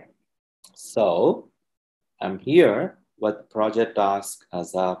 All right. So I'm here with project task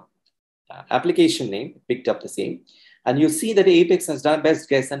as a application name, picked up the same. And you see that Apex has done best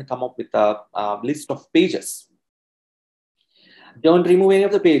guess and come up with a list of pages. Don't remove any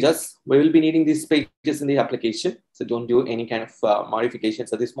of the pages. We will be needing these pages in the application. So don't do any kind of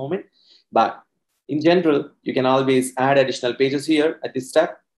modifications at this moment. But in general, you can always add additional pages here at this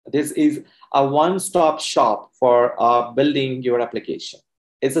step. This is a one-stop shop for building your application.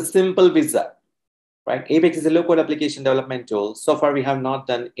 It's a simple wizard, right? Apex is a low-code application development tool. So far, we have not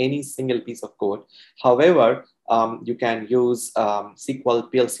done any single piece of code. However, you can use SQL,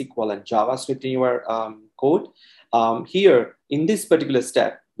 PL SQL, and JavaScript in your code. Here, in this particular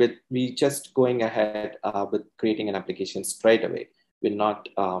step, we just going ahead with creating an application straight away. We're not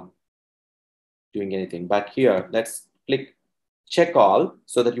doing anything. But here, let's click check all,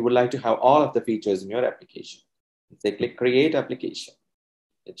 so that you would like to have all of the features in your application. Say click create application.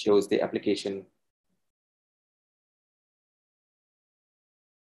 It shows the application.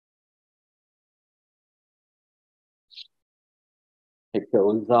 It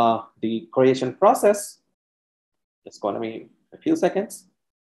shows the creation process. It's going to be a few seconds.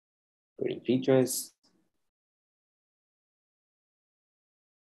 Creating features.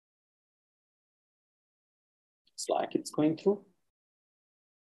 It's like it's going through.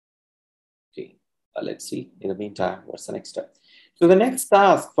 Okay, let's see. In the meantime, what's the next step? So the next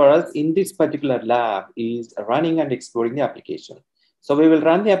task for us in this particular lab is running and exploring the application. So we will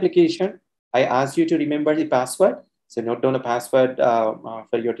run the application. I ask you to remember the password. So note down a password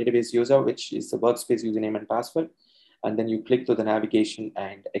for your database user, which is the workspace username and password. And then you click to the navigation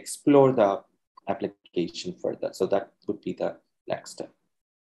and explore the application further. So that would be the next step.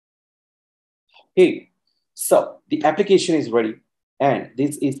 Okay, so the application is ready. And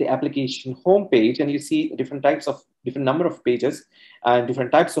this is the application homepage. And you see different number of pages and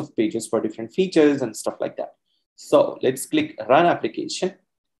different types of pages for different features and stuff like that. So let's click run application.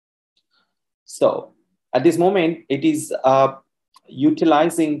 So at this moment, it is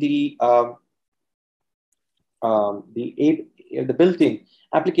utilizing the built-in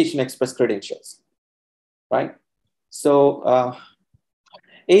application express credentials, right? So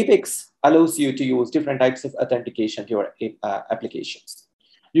Apex allows you to use different types of authentication to your applications.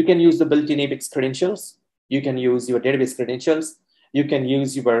 You can use the built-in Apex credentials. You can use your database credentials. You can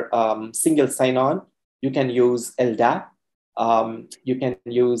use your single sign-on. You can use LDAP. You can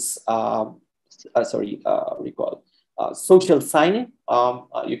use, recall, social sign-in.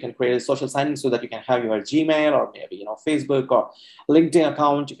 You can create a social sign-in so that you can have your Gmail or maybe Facebook or LinkedIn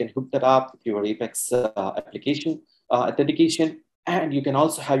account. You can hook that up with your Apex application authentication, and you can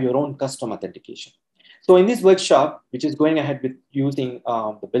also have your own custom authentication. So in this workshop, which is going ahead with using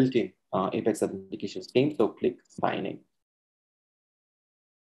the built-in Apex authentication scheme, so click sign in.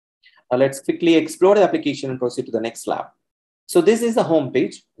 Let's quickly explore the application and proceed to the next lab. So this is the home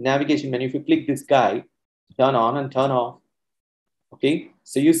page, navigation menu. If you click this guy, turn on and turn off. Okay,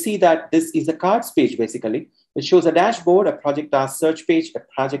 so you see that this is a cards page basically. It shows a dashboard, a project task search page, a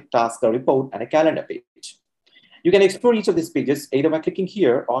project task report, and a calendar page. You can explore each of these pages either by clicking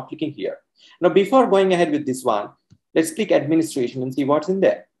here or clicking here. Now, before going ahead with this one, let's click administration and see what's in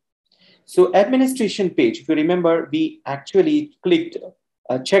there. So administration page, if you remember, we actually clicked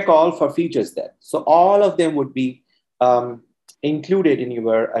check all for features there. So all of them would be included in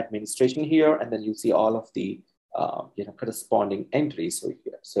your administration here, and then you see all of the corresponding entries over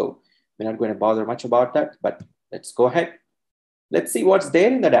here. So we're not going to bother much about that, but let's go ahead. Let's see what's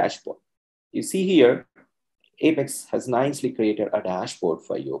there in the dashboard. You see here, Apex has nicely created a dashboard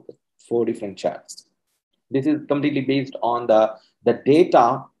for you with 4 different charts. This is completely based on the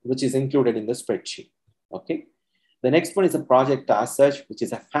data which is included in the spreadsheet. Okay. The next one is a project task search, which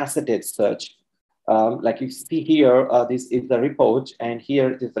is a faceted search. Like you see here, this is the report, and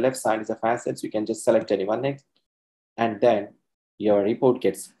here is the left side is a facet. So you can just select anyone next, and then your report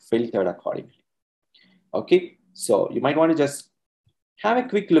gets filtered accordingly. Okay. So you might want to just have a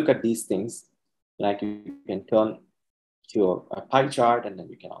quick look at these things. Like you can turn to a pie chart, and then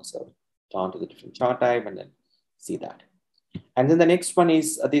you can also turn to the different chart type and then see that. And then the next one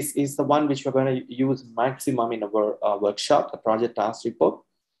is, this is the one which we're going to use maximum in our workshop, the project task report.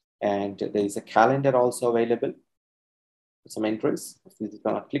 And there is a calendar also available with some entries. This is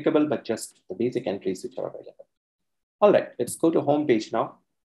not clickable, but just the basic entries which are available. All right, let's go to home page now.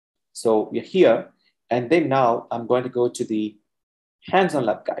 So we're here, and then now I'm going to go to the hands-on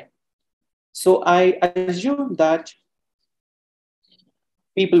lab guide. So I assume that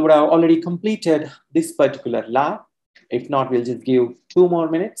people would have already completed this particular lab. If not, we'll just give 2 more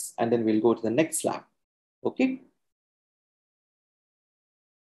minutes and then we'll go to the next lab. Okay.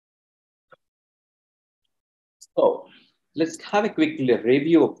 So let's have a quick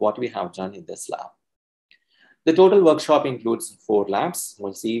review of what we have done in this lab. The total workshop includes 4 labs.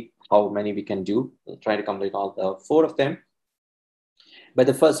 We'll see how many we can do. We'll try to complete all the 4 of them. But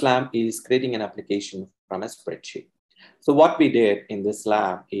the first lab is creating an application from a spreadsheet. So what we did in this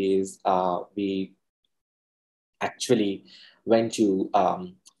lab is we actually went to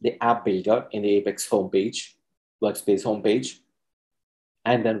the app builder in the Apex homepage, workspace homepage,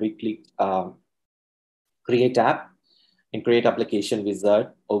 and then we clicked create app, and create application wizard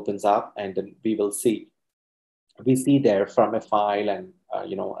opens up, and then we see there from a file and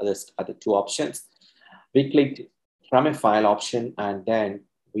other 2 options. We clicked from a file option, and then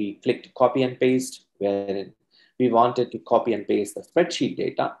we clicked copy and paste, where we wanted to copy and paste the spreadsheet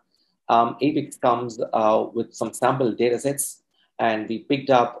data. Apex comes with some sample data sets, and we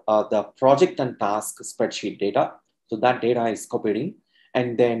picked up the project and task spreadsheet data. So that data is copied in,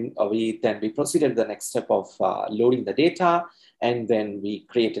 and then we proceeded to the next step of loading the data, and then we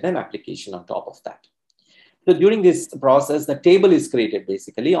created an application on top of that. So during this process, the table is created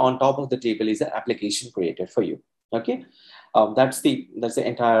basically. On top of the table is an application created for you. Okay, that's the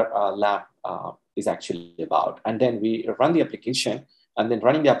entire lab is actually about. And then we run the application. And then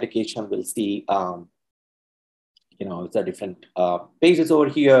running the application, we'll see, the different pages over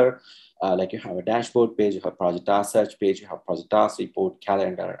here. Like you have a dashboard page, you have project task search page, you have project task report,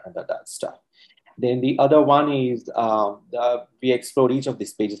 calendar, and that stuff. Then the other one is we explored each of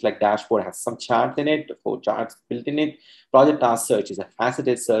these pages. Like dashboard has some charts in it, 4 charts built in it. Project task search is a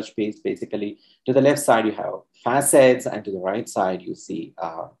faceted search page. Basically, to the left side, you have facets, and to the right side, you see,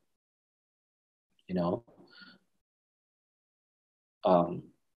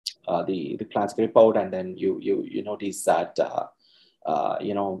 the classic report, and then you notice that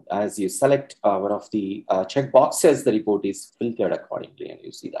as you select one of the check boxes, the report is filtered accordingly, and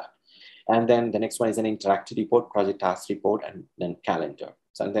you see that. And then the next one is an interactive report, project task report, and then calendar.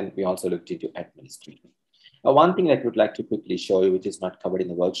 So, and then we also looked into administration. One thing that I would like to quickly show you, which is not covered in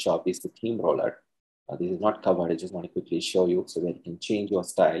the workshop, is the theme roller. This is not covered. I just want to quickly show you so that you can change your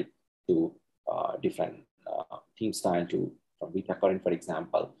style to different theme style to from Vita Current, for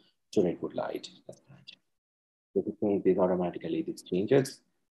example, to Redwood Light. So to change this automatically, this changes,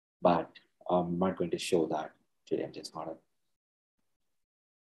 but I'm not going to show that today. I'm just going to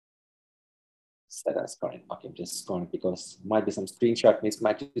set as current. Okay, I'm just going because might be some screenshot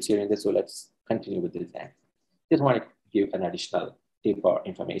mismatches here in this. So let's continue with this. Just want to give an additional tip or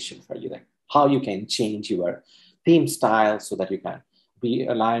information for you, like how you can change your theme style so that you can be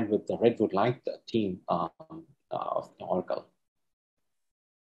aligned with the Redwood Light theme of Oracle.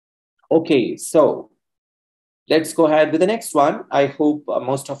 Okay, so let's go ahead with the next one. I hope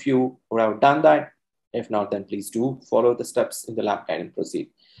most of you would have done that. If not, then please do follow the steps in the lab guide and proceed.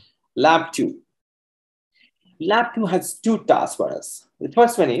 Lab 2. Lab 2 has 2 tasks for us. The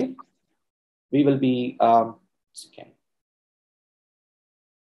first one is we will be, okay.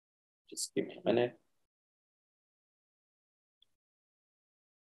 Just give me a minute.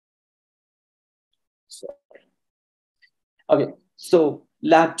 Sorry. Okay, so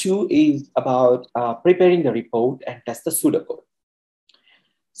lab 2 is about preparing the report and test the pseudocode.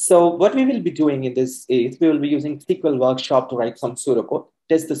 So what we will be doing in this is we will be using SQL Workshop to write some pseudocode,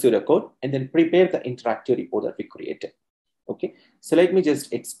 test the pseudocode, and then prepare the interactive report that we created. Okay, so let me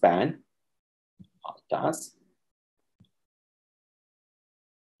just expand our task.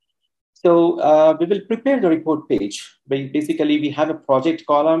 So we will prepare the report page. Basically, we have a project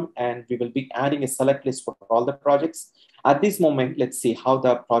column and we will be adding a select list for all the projects. At this moment, let's see how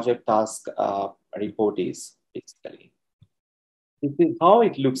the project task report is basically. This is how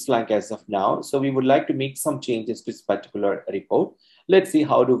it looks like as of now. So we would like to make some changes to this particular report. Let's see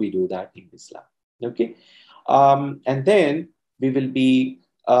how do we do that in this lab. Okay. And then we will be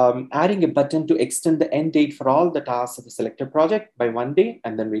adding a button to extend the end date for all the tasks of the selected project by 1 day.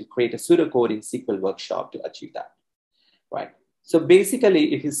 And then we'll create a pseudocode in SQL Workshop to achieve that. Right. So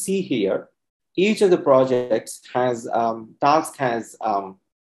basically, if you see here, each of the projects has task has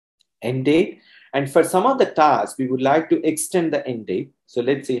end date. And for some of the tasks, we would like to extend the end date. So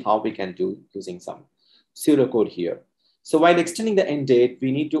let's see how we can do using some pseudocode here. So while extending the end date,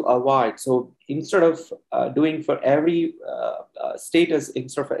 we need to avoid. So instead of doing for every status,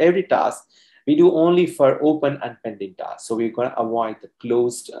 instead of for every task, we do only for open and pending tasks. So we're going to avoid the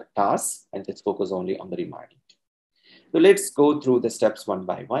closed tasks and let's focus only on the remaining. So let's go through the steps one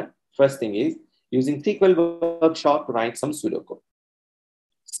by one. First thing is using SQL Workshop to write some pseudocode.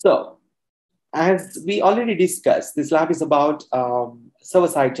 So as we already discussed, this lab is about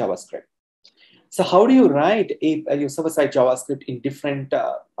server-side JavaScript. So how do you write your server-side JavaScript in different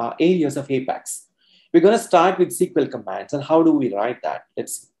areas of Apex? We're going to start with SQL commands. And how do we write that?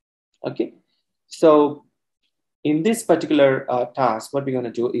 Let's see. Okay. So in this particular task, what we're going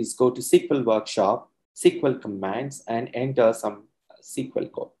to do is go to SQL Workshop, SQL commands, and enter some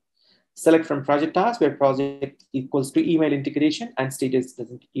SQL code. Select from project task where project equals to email integration and status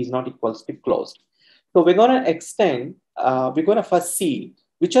is not equals to closed. So we're going to extend, we're going to first see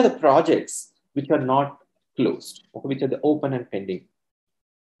which are the projects which are not closed, okay, which are the open and pending.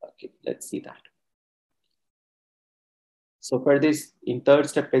 Okay, let's see that. So for this, in third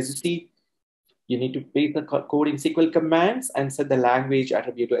step, as you see, you need to paste the code in SQL commands and set the language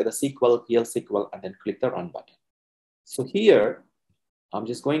attribute to either SQL, PL SQL, and then click the run button. So here, I'm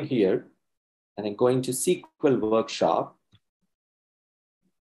just going here and then going to SQL Workshop.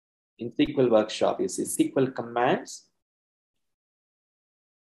 In SQL Workshop, you see SQL commands.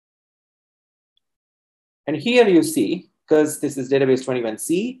 And here you see, because this is database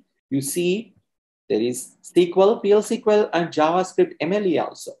 21C, you see there is SQL, PL SQL, and JavaScript MLE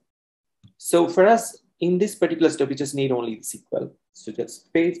also. So for us, in this particular step, we just need only the SQL. So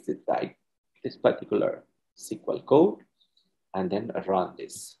just paste it like this particular SQL code and then run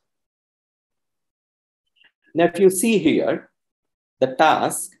this. Now, if you see here, the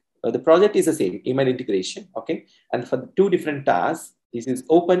task, the project is the same, email integration, okay? And for the 2 different tasks, this is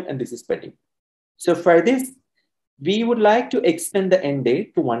open and this is pending. So for this, we would like to extend the end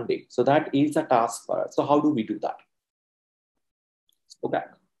date to 1 day. So that is a task for us. So how do we do that? Let's go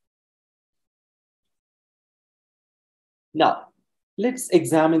back. Now, let's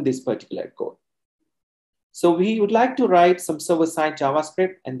examine this particular code. So we would like to write some server-side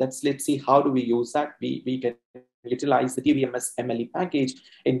JavaScript, and let's see how do we use that. We can utilize the DBMS MLE package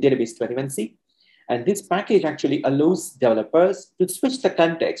in database 21C. And this package actually allows developers to switch the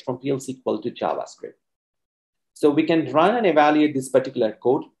context from PL SQL to JavaScript. So we can run and evaluate this particular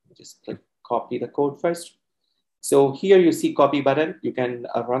code. Just click copy the code first. So here you see copy button. You can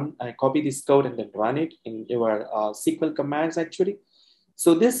copy this code and then run it in your SQL commands actually.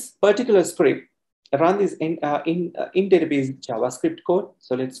 So this particular script run this in-database JavaScript code.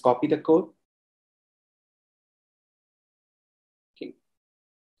 So let's copy the code. Okay.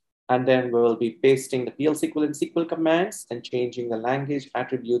 And then we'll be pasting the PL SQL and SQL commands and changing the language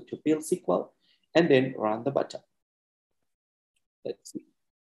attribute to PL SQL and then run the button. Let's see.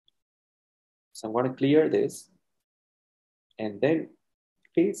 So I'm going to clear this and then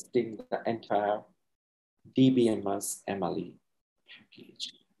pasting the entire DBMS MLE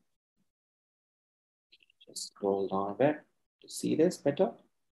package. Just scroll down a bit to see this better.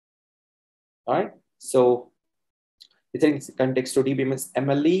 All right. So it's in context to DBMS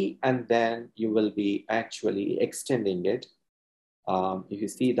MLE, and then you will be actually extending it. If you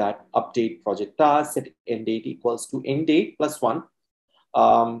see that update project task, set end date equals to end date plus 1.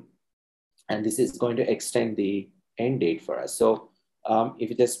 And this is going to extend the end date for us. So if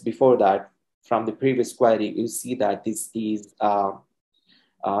you just before that, from the previous query, you see that this is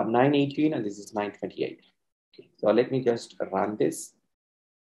 918 and this is 928. Okay, so let me just run this.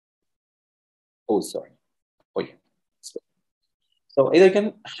 Oh, sorry. Oh, yeah. So either you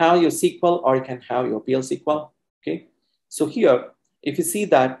can have your SQL or you can have your PL SQL. Okay. So here, if you see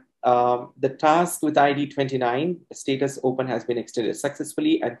that the task with ID 29, the status open has been extended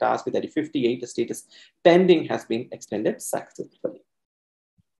successfully, and task with ID 58, the status pending has been extended successfully.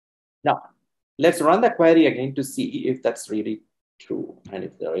 Now, let's run the query again to see if that's really true and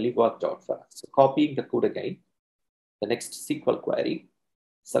if they really worked out for us. So copying the code again, the next SQL query,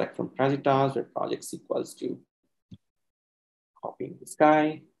 select from project task where projects equals to copying this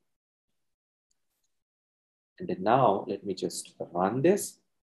guy. And then now let me just run this.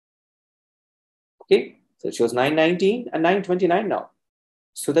 Okay, so it shows 919 and 929 now.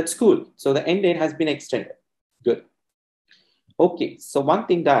 So that's cool. So the end date has been extended. Good. Okay, so one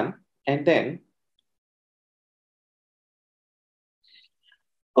thing done, and then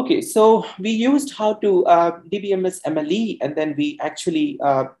okay, so we used how to DBMS MLE, and then we actually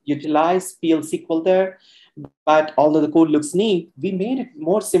utilize PL SQL there. But although the code looks neat, we made it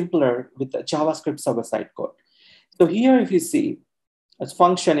more simpler with the JavaScript server-side code. So here, if you see, as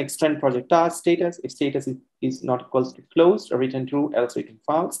function extend project task status, if status is not equals to closed or return true, else return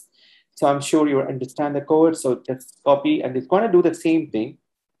false. So I'm sure you understand the code. So just copy, and it's going to do the same thing,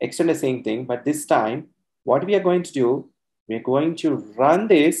 extend the same thing. But this time, what we are going to do, we're going to run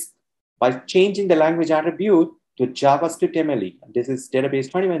this by changing the language attribute to JavaScript MLE. This is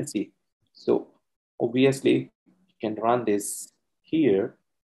database 21C. So obviously, you can run this here,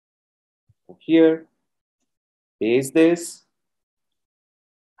 paste this,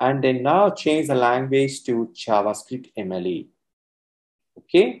 and then now change the language to JavaScript MLE.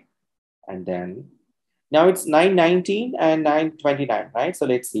 Okay, and then now it's 919 and 929, right? So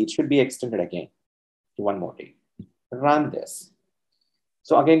let's see, it should be extended again to one more day. Run this.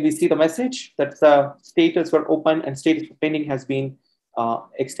 So again, we see the message that the status for open and status for pending has been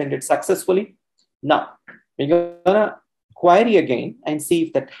extended successfully. Now, we're gonna query again and see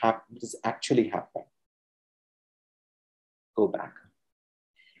if that is actually happening. Go back.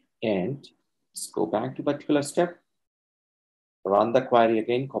 And let's go back to a particular step. Run the query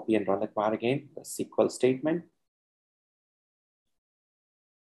again, copy and run the query again, the SQL statement.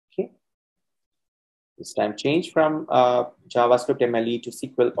 Okay. This time change from JavaScript MLE to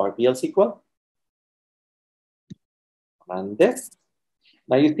SQL or PL SQL. Run this.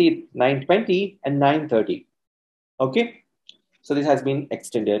 Now you see 920 and 930. Okay. So this has been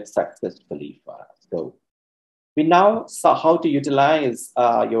extended successfully for us. So we now saw how to utilize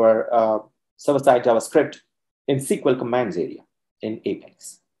your server-side JavaScript in SQL commands area in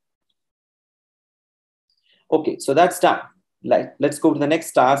Apex. Okay, so that's done. Let's go to the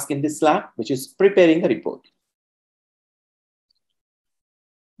next task in this lab, which is preparing the report.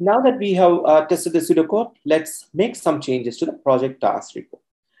 Now that we have tested the pseudocode, let's make some changes to the project task report.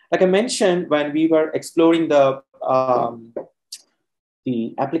 Like I mentioned, when we were exploring the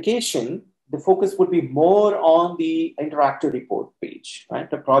application, the focus would be more on the interactive report page, right?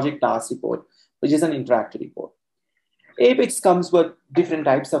 The project task report, which is an interactive report. Apex comes with different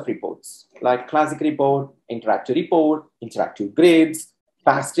types of reports, like classic report, interactive grids,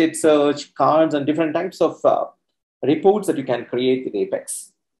 faceted search, cards, and different types of reports that you can create with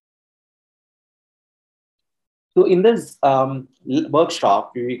Apex. So in this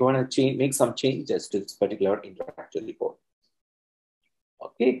workshop, we're going to make some changes to this particular interactive report.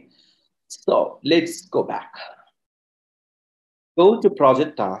 Okay, so let's go back. Go to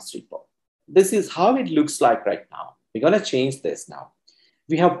project task report. This is how it looks like right now. We're going to change this now.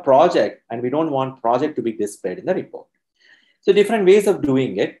 We have project and we don't want project to be displayed in the report. So different ways of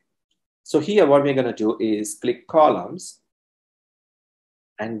doing it. So here what we're going to do is click columns.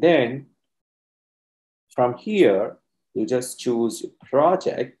 And then from here, you just choose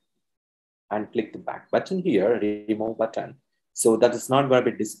project and click the back button here, remove button. So that is not going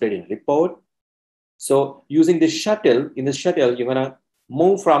to be displayed in report. So using the shuttle, in the shuttle, you're going to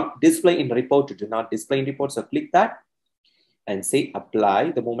move from display in report to do not display in report. So click that and say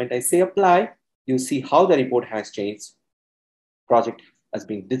apply. The moment I say apply, you see how the report has changed. Project has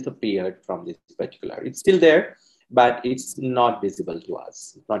been disappeared from this particular. It's still there, but it's not visible to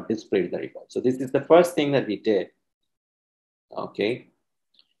us. It's not displayed in the report. So this is the first thing that we did. Okay.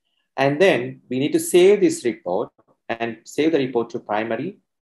 And then we need to save this report and save the report to primary.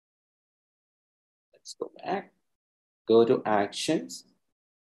 Let's go back. Go to actions,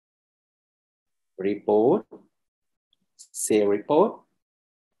 report, save report,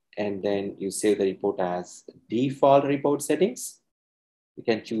 and then you save the report as default report settings. You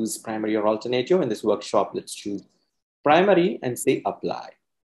can choose primary or alternative. In this workshop, let's choose primary and say apply.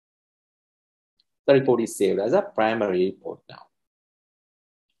 The report is saved as a primary report now.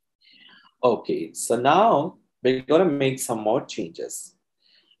 Okay, so now we're going to make some more changes.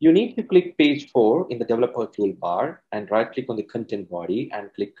 You need to click page 4 in the developer toolbar and right click on the content body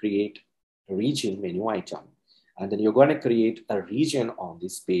and click create region menu item. And then you're going to create a region on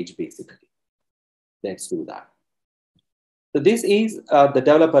this page basically. Let's do that. So this is the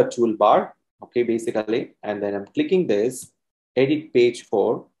developer toolbar, okay, basically. And then I'm clicking this, edit page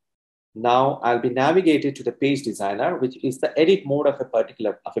 4. Now I'll be navigated to the page designer, which is the edit mode of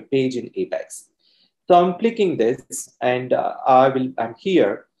a page in Apex. So I'm clicking this and I'm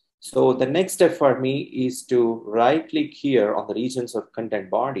here. So the next step for me is to right click here on the regions of content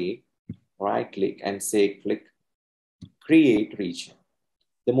body, right click and say click create region.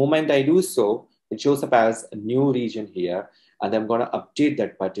 The moment I do so, it shows up as a new region here, and I'm going to update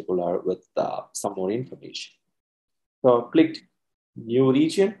that particular with some more information. So I clicked new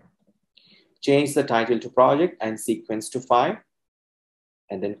region, change the title to project and sequence to file,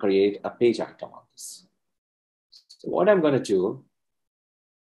 and then create a page item on this. So what I'm going to do,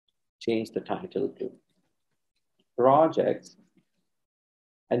 change the title to project.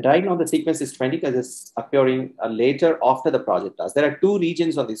 And right now the sequence is 20 because it's appearing later after the project task. There are two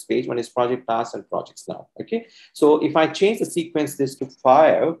regions on this page. One is project task and projects now. Okay. So if I change the sequence this to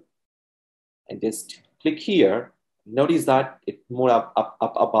 5 and just click here, notice that it moved up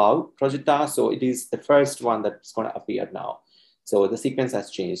above project task. So it is the first one that's going to appear now. So the sequence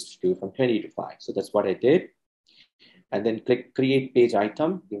has changed to from 20 to 5. So that's what I did. And then click create page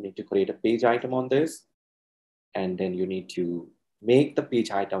item. You need to create a page item on this. And then you need to make the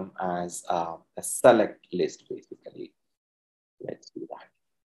page item as a select list, basically. Let's do that.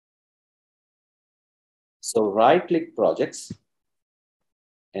 So right click projects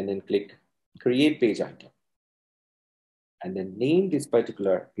and then click create page item. And then name this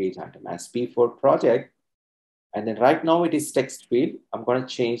particular page item as P4 project. And then right now it is text field. I'm going to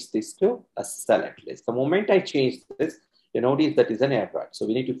change this to a select list. The moment I change this, you notice that is an error. So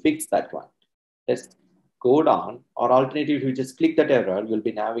we need to fix that one. Let's go down, or alternatively, if you just click that error, you'll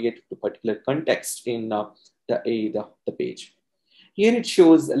be navigated to particular context in the page. Here it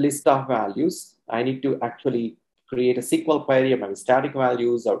shows a list of values. I need to actually create a SQL query of my static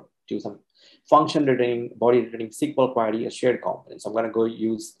values or do some function returning, body returning SQL query, a shared component. So I'm going to go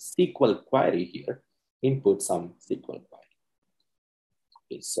use SQL query here, input some SQL query.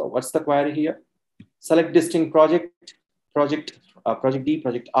 Okay, so what's the query here? Select distinct project D,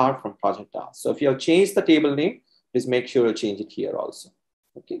 project R from project R. So if you have changed the table name, please make sure you change it here also.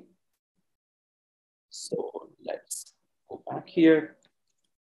 Okay. So let's go back here,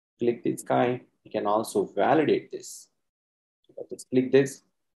 click this guy. You can also validate this. If I just click this,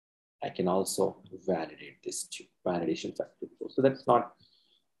 I can also validate this too. Validation factor. So that's not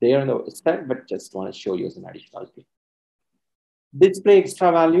there in the spec, but just want to show you as an additional thing. Display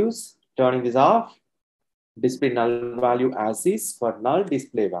extra values, turning this off. Display null value as is. For null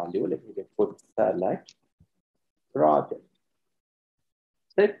display value, let me put select project.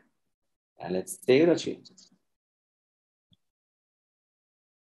 Set. And let's save the changes.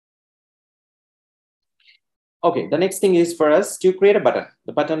 Okay, the next thing is for us to create a button.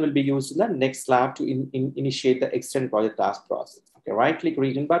 The button will be used in the next lab to initiate the extend project task process. Okay, right click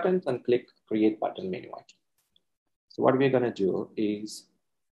region buttons and click create button menu item. So what we're going to do is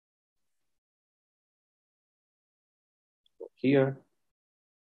go here.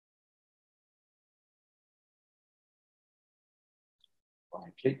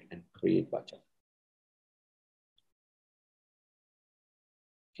 Right click and create button.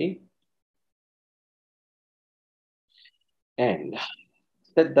 Okay. And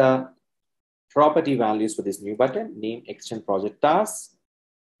set the property values for this new button. Name extend project task.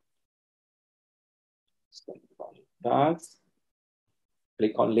 Extend project task.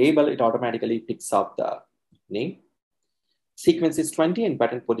 Click on label, it automatically picks up the name. Sequence is 20 and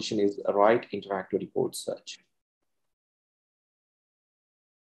button position is right interactive report search.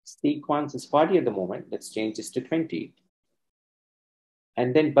 Sequence is 40 at the moment. Let's change this to 20.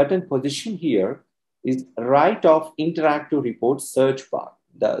 And then button position here is right of interactive report search bar.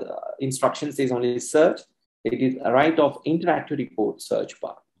 The instruction says only search. It is right of interactive report search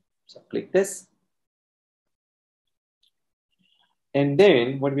bar. So click this. And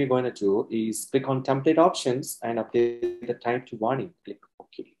then what we're going to do is click on template options and update the type to warning. Click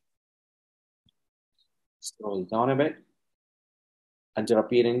OK. Scroll down a bit. Under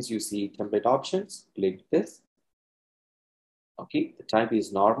appearance, you see template options. Click this. Okay, the type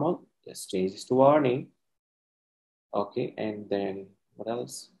is normal. Just change this to warning. Okay, and then what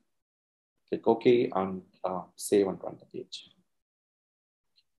else? Click OK and save and run the page.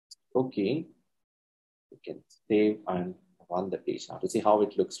 Okay, you can save and run the page now to see how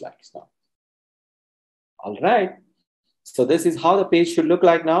it looks like now. All right. So this is how the page should look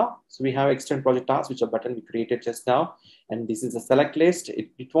like now. So we have extend project tasks, which are button we created just now. And this is a select list.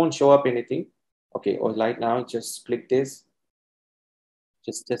 It won't show up anything. Okay, or right now, just click this.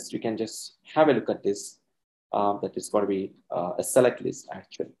 You can just have a look at this. That is going to be a select list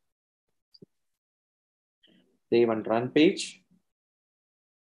actually. Save and run page.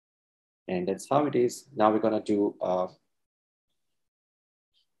 And that's how it is. Now we're going to do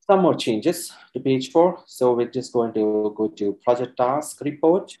some more changes to page 4. So we're just going to go to project task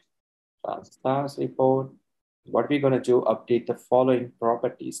report. Task report. What we're going to do, update the following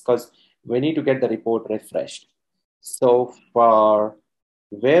properties because we need to get the report refreshed. So for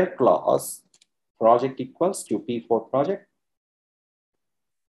where clause, project equals to P4 project.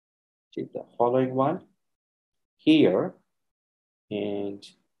 Take the following one here. And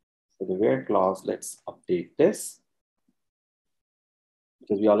for the where clause, let's update this.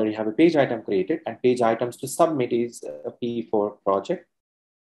 Because we already have a page item created and page items to submit is a P4 project.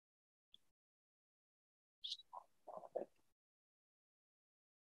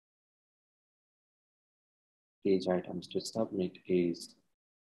 Page items to submit is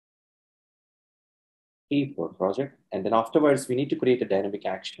P4 project. And then afterwards, we need to create a dynamic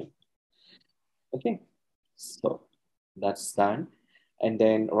action. Okay, so that's done. And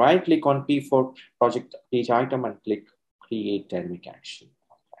then right click on P4 project page item and click create dynamic action.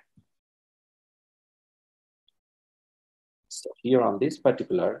 So here on this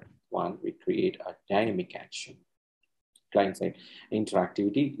particular one, we create a dynamic action. Client side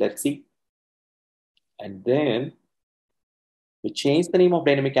interactivity, let's see. And then we change the name of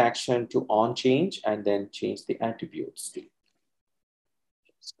dynamic action to on change and then change the attributes to.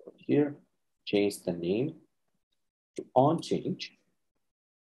 So here, change the name to on change.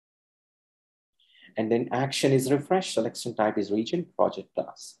 And then action is refresh, selection type is region, project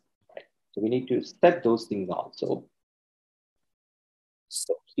task. Right. So we need to set those things also.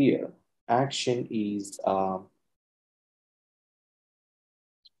 So here, action is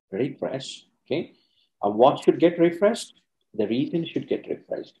refresh, okay? What should get refreshed? The region should get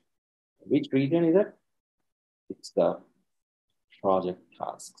refreshed. Which region is it? It's the project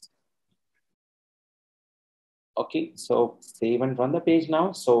tasks. Okay, so save and run the page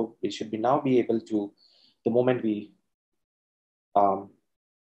now. So we should now be able to, the moment we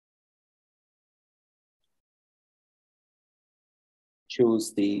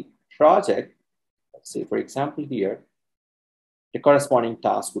choose the project, let's say for example here, the corresponding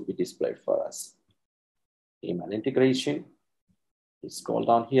task would be displayed for us. Email integration. We scroll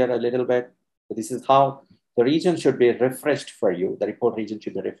down here a little bit. So this is how the region should be refreshed for you. The report region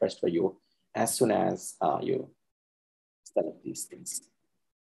should be refreshed for you as soon as you select these things.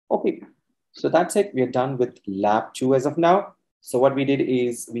 Okay, so that's it. We are done with lab 2 as of now. So what we did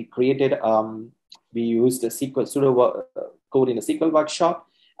is we created, we used a SQL pseudo code in a SQL workshop.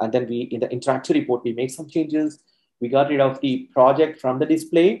 And then we, in the interactive report, we made some changes. We got rid of the project from the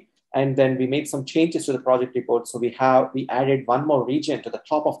display. And then we made some changes to the project report. So we added one more region to the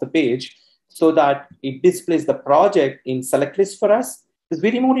top of the page so that it displays the project in select list for us. Because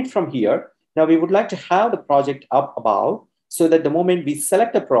we removed it from here. Now we would like to have the project up above so that the moment we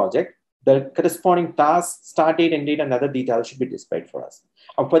select a project, the corresponding task, start date, and date, and other details should be displayed for us.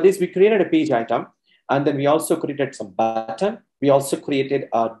 And for this, we created a page item. And then we also created some button. We also created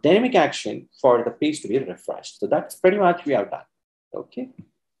a dynamic action for the page to be refreshed. So that's pretty much we are done. Okay.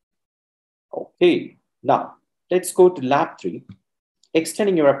 Okay, now let's go to lab 3,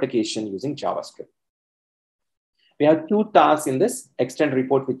 extending your application using JavaScript. We have 2 tasks in this, extend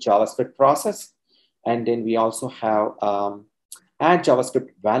report with JavaScript process. And then we also have add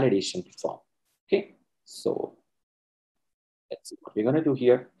JavaScript validation form. Okay, so let's see what we're going to do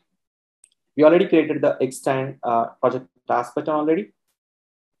here. We already created the extend project task button already.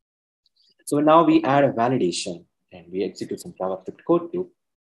 So now we add a validation and we execute some JavaScript code too.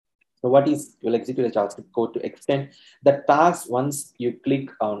 So what is, you'll execute a JavaScript code to extend the task once you click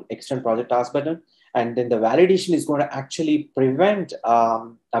on extend project task button. And then the validation is going to actually prevent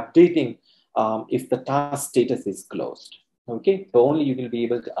updating if the task status is closed. Okay, so only you will be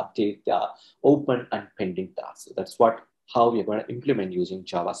able to update the open and pending tasks. So that's how we're going to implement using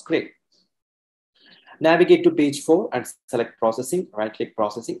JavaScript. Navigate to page 4 and select processing, right click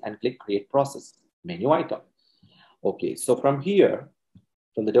processing and click create process, menu item. Okay, so from here,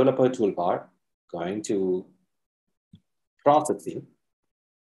 from the developer toolbar, going to processing,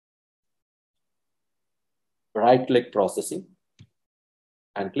 right click processing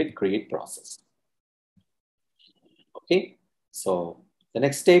and click create process. Okay, so the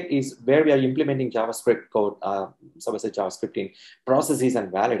next step is where we are implementing JavaScript code, Server-Side JavaScript in processes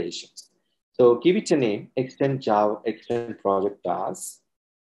and validations. So give it a name, extend project task.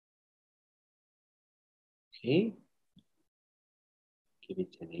 Okay, give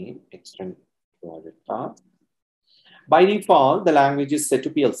it a name, extend project task. By default, the language is set to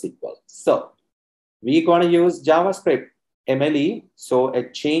PL SQL. So we're going to use JavaScript MLE. So a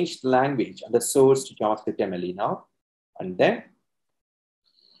changed language and the source to JavaScript MLE now. And then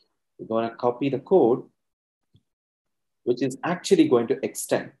we're going to copy the code, which is actually going to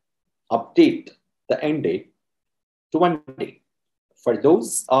update the end date to 1 day for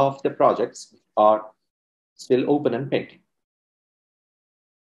those of the projects which are still open and pending.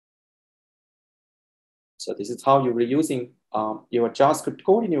 So this is how you're reusing your JavaScript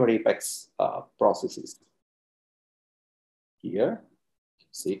code in your Apex processes. Here,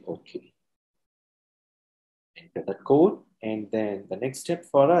 say OK. Enter that code. And then the next step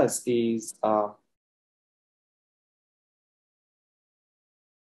for us is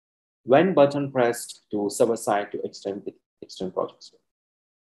when button pressed to server side to extend projects.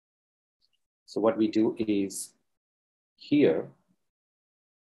 So what we do is here,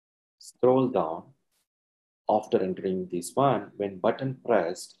 scroll down. After entering this one, when button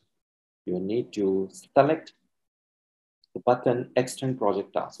pressed, you need to select the button extend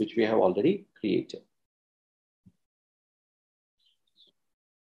project task, which we have already created.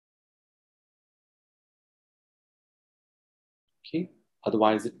 Okay,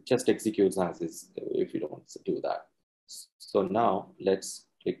 otherwise it just executes as is if you don't do that. So now let's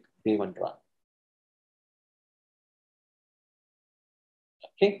click save and run.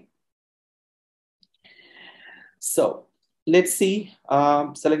 Okay. So let's see,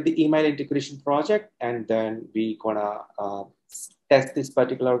 select the email integration project, and then we're gonna test this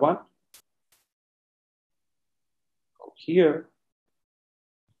particular one. Go here,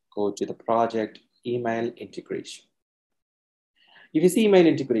 go to the project email integration. If you see email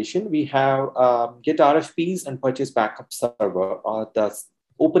integration, we have get RFPs and purchase backup server are the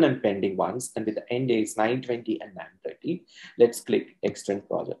open and pending ones, and with the end days 9/20 and 9/30. Let's click extend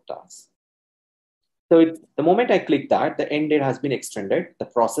project task. So the moment I click that, the end date has been extended. The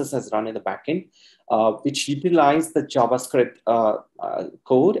process has run in the backend, which utilize the JavaScript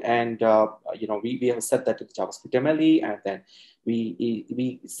code, and we have set that to the JavaScript MLE, and then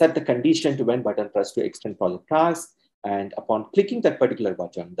we set the condition to when button press to extend project task. And upon clicking that particular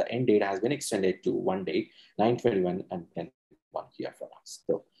button, the end date has been extended to 1 day, 9/21 and 10/1 here for us.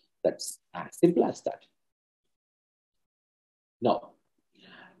 So that's as simple as that. Now,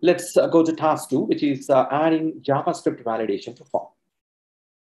 let's go to task 2, which is adding JavaScript validation to form.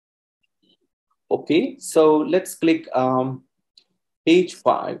 Okay, so let's click page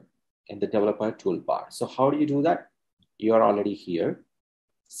 5 in the developer toolbar. So how do you do that? You're already here.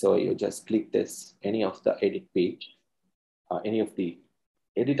 So you just click this, any of the edit page, any of the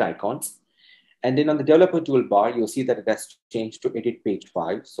edit icons. And then on the developer toolbar, you'll see that it has changed to edit page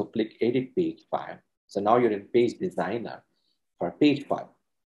 5. So click edit page 5. So now you're in page designer for page 5.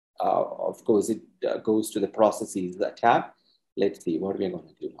 Of course, it goes to the processes tab. Let's see what we're going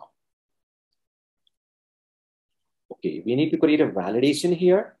to do now. Okay, we need to create a validation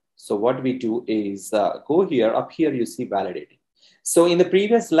here. So what we do is go here, up here you see validating. So in the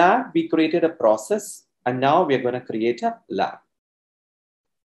previous lab, we created a process, and now we're going to create a lab.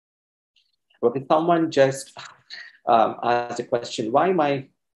 Okay, someone just asked a question, why my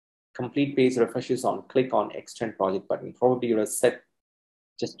complete page refreshes on click on extend project button? Probably you're set,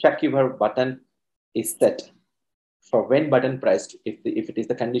 just check if your button is set for when button pressed, if it is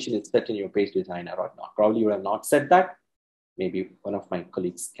the condition is set in your page designer or not. Probably you have not set that. Maybe one of my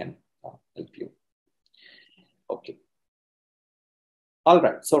colleagues can help you. Okay. All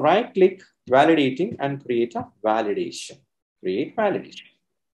right, so right click validating and create a validation. Create validation.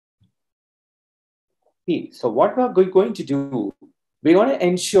 Okay, so what we're going to do, we want to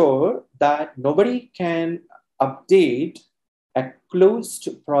ensure that nobody can update a closed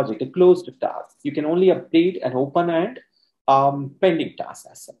project, a closed task. You can only update an open and pending task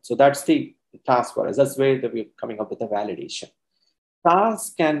as such. So that's the task for us. That's where we're coming up with a validation.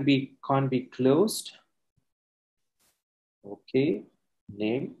 Task can't be closed. Okay,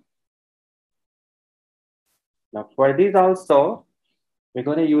 name. Now for this also, we're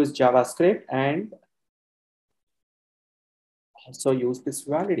going to use JavaScript and also use this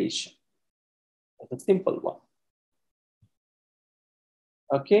validation. That's a simple one.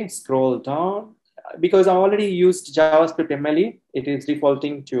 Okay, scroll down. Because I already used JavaScript MLE, it is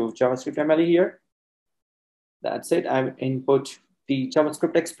defaulting to JavaScript MLE here. That's it. I input the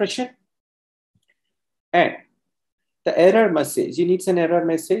JavaScript expression. And the error message, you need an error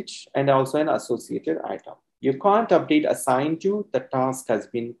message and also an associated item. You can't update assigned to, the task has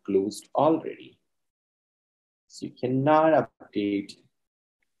been closed already. So you cannot update,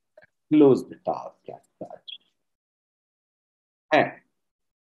 close the task as such. And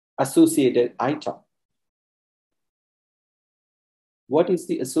associated item. What is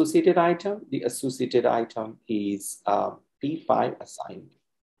the associated item? The associated item is P5 assigned.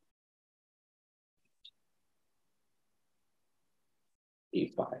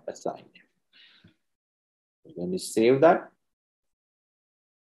 P5 assigned. We're going to save that.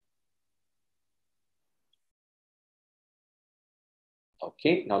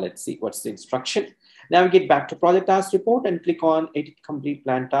 Okay, now let's see what's the instruction. Now we get back to project task report and click on edit complete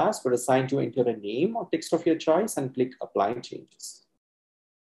plan task. We're assigned to enter a name or text of your choice and click apply changes.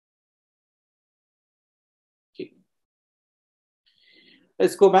 Okay.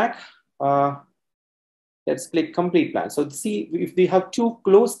 Let's go back. Let's click complete plan. So see if we have two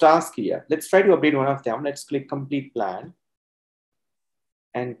closed tasks here. Let's try to update one of them. Let's click complete plan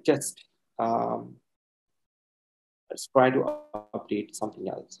and just let's try to update something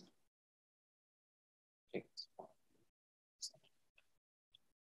else. Okay.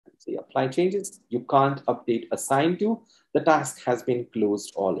 Let's see, apply changes. You can't update assigned to. The task has been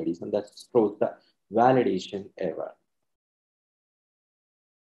closed already. And that throws the validation error.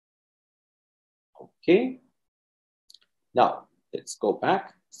 Okay. Now let's go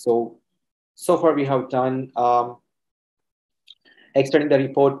back. So far we have done extending the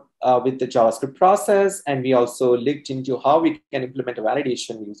report with the JavaScript process, and we also looked into how we can implement a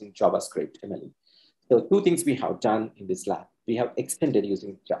validation using JavaScript MLE. So two things we have done in this lab. We have extended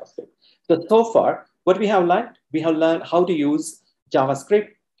using JavaScript. So far, what we have learned how to use JavaScript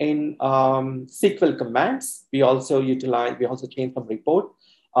in SQL commands. We also changed some report.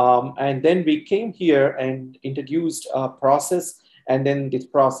 And then we came here and introduced a process. And then this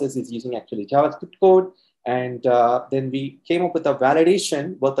process is using actually JavaScript code. And then we came up with a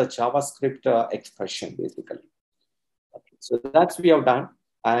validation with a JavaScript expression, basically. Okay, so that's what we have done.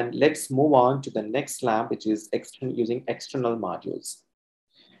 And let's move on to the next lab, which is using external modules.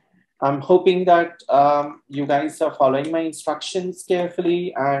 I'm hoping that you guys are following my instructions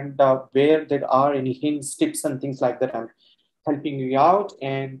carefully, and where there are any hints, tips, and things like that, I'm helping you out.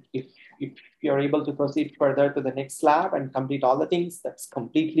 And if you're able to proceed further to the next lab and complete all the things, that's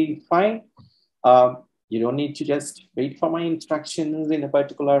completely fine. You don't need to just wait for my instructions in a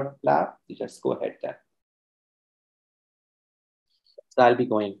particular lab. You just go ahead then. So I'll be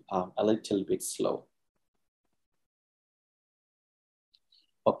going a little bit slow.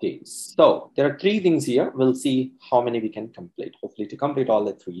 Okay, so there are three things here. We'll see how many we can complete. Hopefully to complete all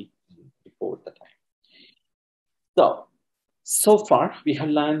the three before the time. So far, we have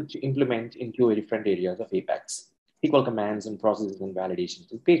learned to implement in two different areas of Apex: SQL commands and processes and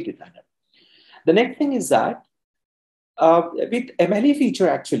validations and page designer. The next thing is that with MLE feature,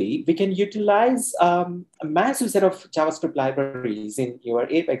 actually, we can utilize a massive set of JavaScript libraries in your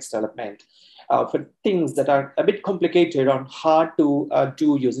Apex development for things that are a bit complicated or hard to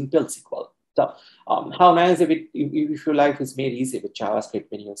do using build SQL. So how nice if your life is made easy with JavaScript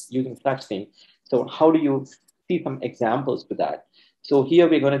when you're using such thing. So how do you see some examples for that? So here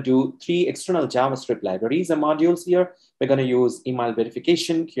we're going to do three external JavaScript libraries and modules here. We're going to use email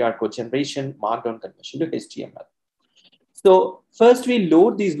verification, QR code generation, markdown conversion to HTML. So first we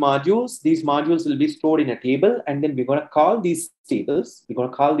load these modules. These modules will be stored in a table, and then we're going to call these tables. We're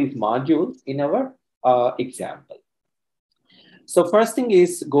going to call these modules in our example. So first thing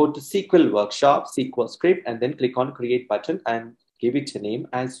is go to SQL Workshop, SQL script, and then click on Create button and give it a name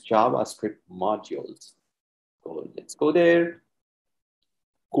as JavaScript modules. So let's go there.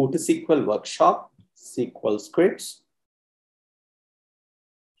 Go to SQL Workshop, SQL scripts.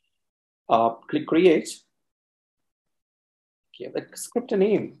 Click Create. Give the script a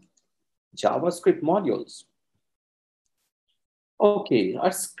name, JavaScript modules. Okay,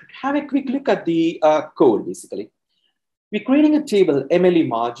 let's have a quick look at the code, basically. We're creating a table MLE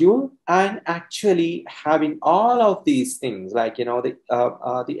module and actually having all of these things like, you know,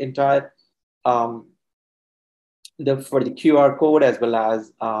 the entire, for the QR code as well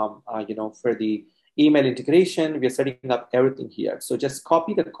as, you know, for the email integration, we're setting up everything here. So just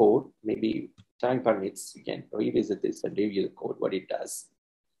copy the code, maybe time permits, you can revisit this and review the code, what it does.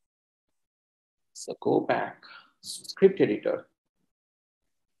 So go back, script editor,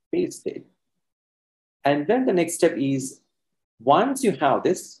 paste it. And then the next step is, once you have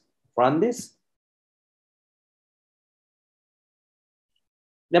this, run this.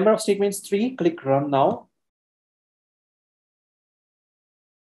 Number of statements 3, click run now.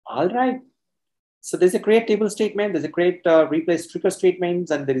 All right. So there's a create table statement, there's a create replace trigger statements,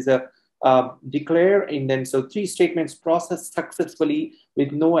 and there is a declare, and then so 3 statements processed successfully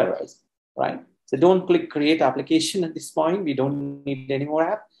with no errors, right? So don't click create application at this point. We don't need any more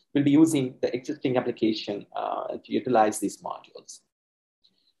app. We'll be using the existing application to utilize these modules.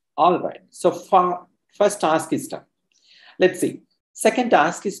 All right, so first task is done. Let's see. Second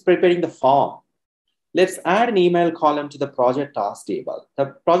task is preparing the form. Let's add an email column to the project task table. The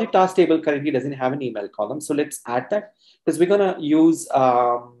project task table currently doesn't have an email column. So let's add that because we're going to use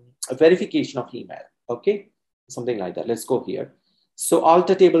a verification of email. Okay, something like that. Let's go here. So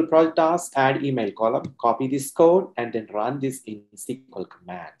alter table project task, add email column, copy this code, and then run this in SQL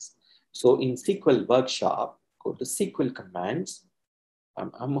commands. So in SQL workshop, go to SQL commands.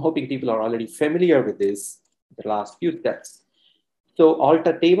 I'm hoping people are already familiar with this, the last few steps. So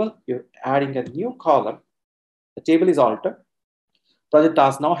alter table, you're adding a new column. The table is altered. Project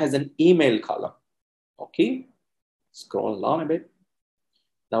task now has an email column. Okay, scroll down a bit.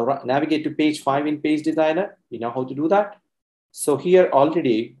 Now navigate to page 5 in Page Designer. You know how to do that. So here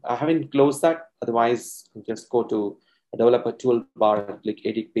already, I haven't closed that. Otherwise, just go to a developer toolbar and click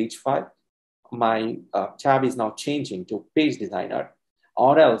edit page 5. My tab is now changing to Page Designer.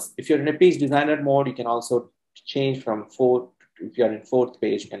 Or else, if you're in a Page Designer mode, you can also change from 4. If you're in 4th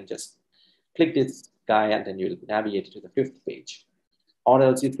page, you can just click this guy and then you'll navigate to the 5th page. Or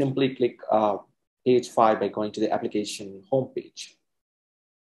else you simply click page 5 by going to the application homepage.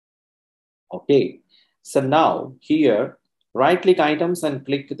 Okay, so now here, right click items and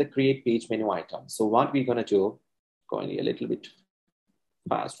click the create page menu item. So what we're gonna do, going a little bit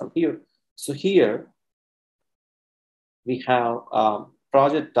fast from here. So here we have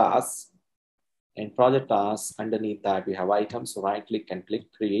project tasks. And project tasks, underneath that we have items. So right click and click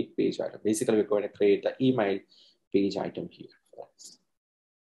create page item. Basically, we're going to create the email page item here.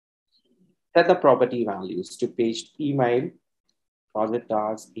 Set the property values to page email, project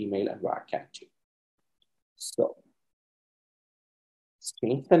task, email, and varchar. So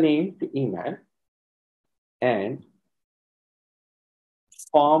change the name to email and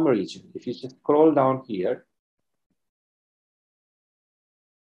form region. If you just scroll down here,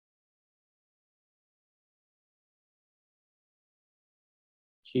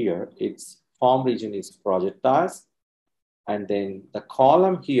 it's form region is project task. And then the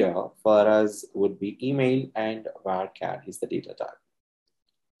column here for us would be email and varchar is the data type.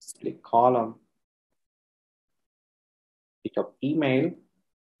 Just click column, pick up email,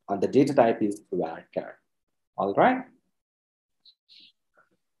 and the data type is varchar. All right.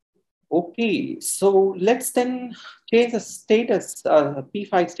 Okay, so let's then change the status,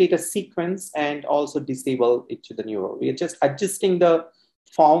 P5 status sequence and also disable it to the new row. We are just adjusting the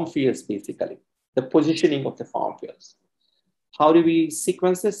form fields, basically, the positioning of the form fields. How do we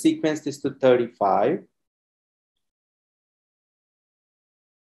sequence this? Sequence this to 35.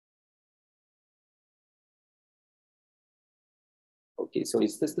 Okay, so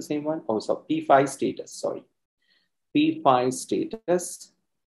is this the same one? Oh, so P5 status, sorry. P5 status,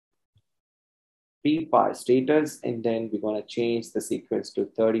 P5 status, and then we're going to change the sequence to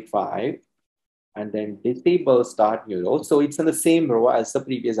 35 and then disable start new row. So it's in the same row as the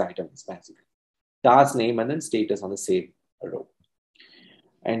previous items, basically. Task name and then status on the same row.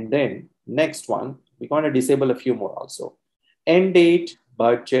 And then next one, we're going to disable a few more also. End date,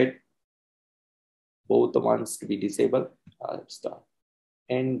 budget, both the ones to be disabled. Let's start.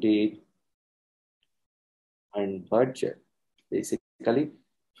 End date and budget. Basically,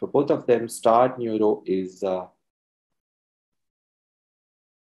 for both of them, start new row is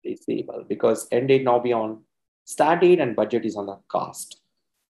disabled because end date now be on start date and budget is on the cost.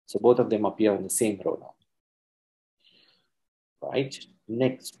 So both of them appear on the same row now. Right,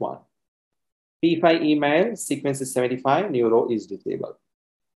 next one. P5 email, sequence is 75, new row is disabled.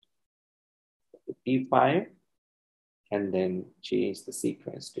 P5, and then change the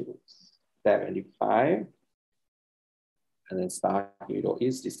sequence to 75, and then start new row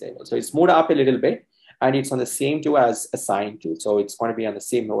is disabled. So it's moved up a little bit. And it's on the same to as assigned to. So it's going to be on the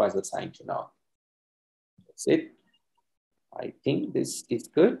same row as assigned to now. That's it. I think this is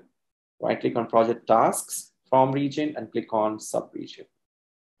good. Right click on project tasks from region and click on sub-region.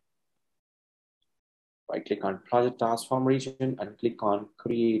 Right click on project task from region and click on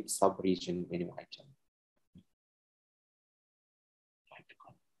create sub-region menu item. Right click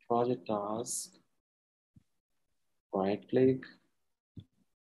on project task, right click,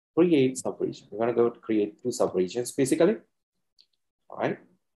 create sub-region. We're gonna go to create 2 sub-regions basically. All right.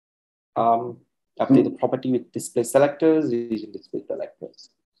 Update the property with display selectors, region display selectors.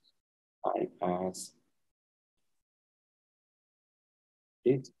 Type as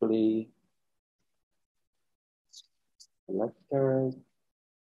display selectors,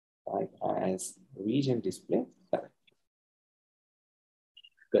 type as region display selector.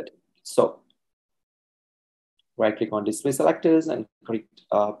 Good. So right click on display selectors and click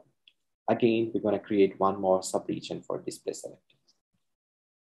again, we're going to create one more sub-region for display selectors.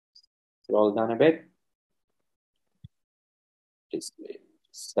 Scroll down a bit. Display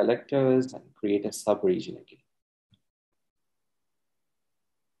selectors and create a sub-region again.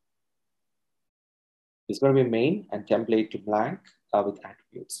 It's going to be main and template to blank with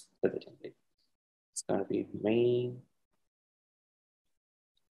attributes for the template. It's going to be main,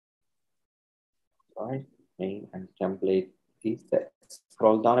 right? Main and template is set.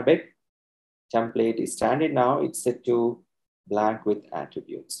 Scroll down a bit. Template is standard now. It's set to blank with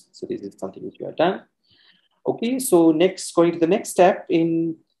attributes. So this is something which you have done. Okay, so next, going to the next step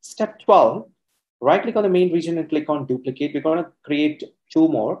in step 12, right click on the main region and click on duplicate. We're going to create 2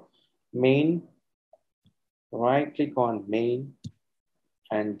 more. Main, right click on main,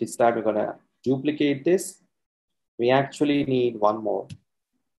 and this time we're going to duplicate this. We actually need 1 more.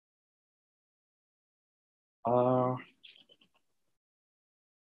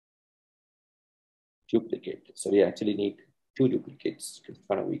 Duplicate. So we actually need 2 duplicates because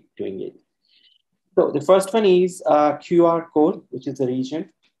we're going to be doing it. So the first one is QR code, which is the region.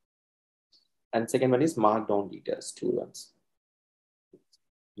 And second one is markdown details, 2 ones.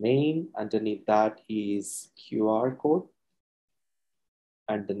 Main, underneath that is QR code.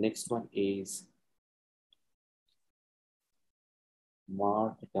 And the next one is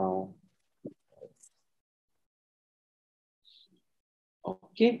markdown.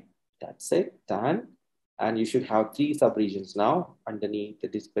 Okay, that's it, done. And you should have 3 sub-regions now underneath the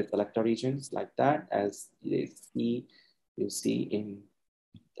display selector regions like that, as you see in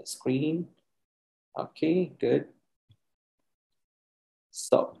the screen. Okay, good.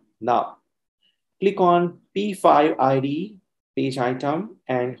 So now click on P5 ID page item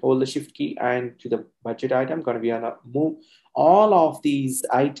and hold the shift key and to the budget item. Going to be gonna move all of these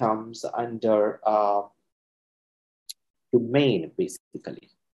items under to main basically.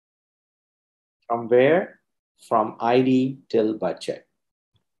 From where? From ID till budget.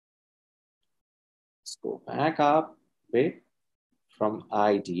 Let's go back up a bit. From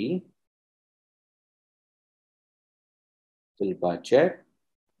ID till budget.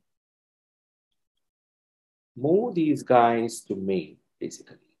 Move these guys to main,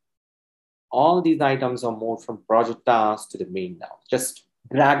 basically. All these items are moved from project task to the main now. Just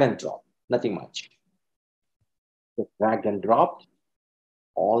drag and drop, nothing much. Just drag and drop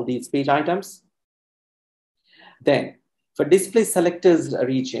all these page items. Then for display selectors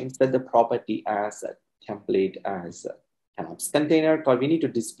region, set the property as a template as a tabs container, because we need to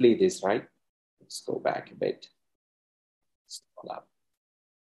display this, right? Let's go back a bit. Scroll up.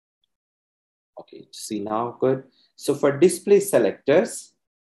 Okay, see now, good. So for display selectors,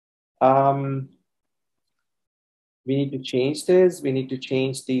 we need to change this. We need to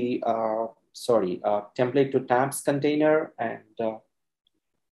change the, template to tabs container and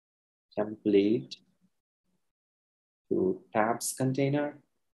template to tabs container.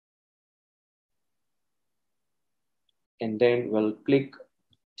 And then we'll click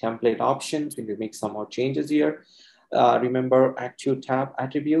template options. We need to make some more changes here. Remember active tab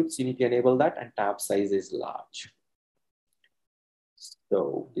attributes, you need to enable that, and tab size is large.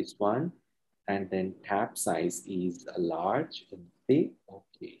 So this one, and then tab size is large, and say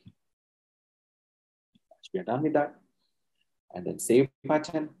okay. We are done with that. And then save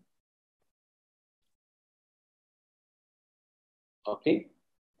button. Okay,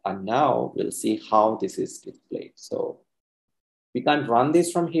 and now we'll see how this is displayed. So we can't run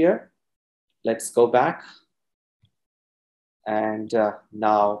this from here. Let's go back. And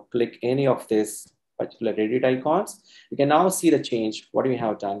now click any of this particular edit icons. You can now see the change. What do we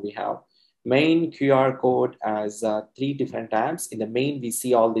have done? We have main QR code as 3 different tabs. In the main, we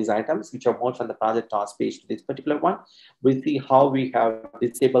see all these items, which are more from the project task page to this particular one. We see how we have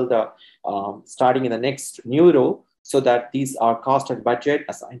disabled the starting in the next new row, so that these are cost and budget,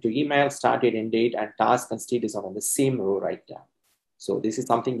 assigned to email, start date, end date, and task and status are on the same row right now. So this is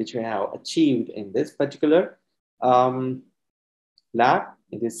something which we have achieved in this particular lab,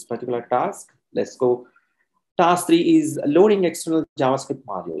 in this particular task. Let's go. Task 3 is loading external JavaScript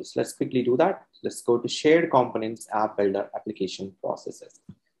modules. Let's quickly do that. Let's go to shared components, app builder, application processes.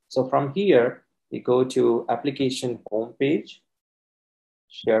 So from here, we go to application homepage,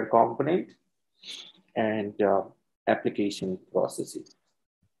 shared component, and application processes.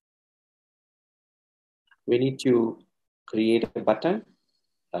 We need to create a button.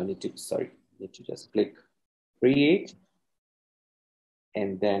 I need to just click create.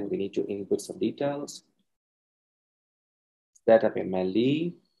 And then we need to input some details. Set up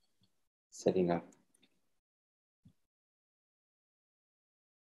MLE, setting up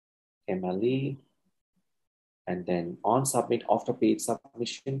MLE, and then on submit after page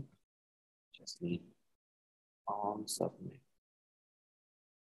submission. Just need on submit.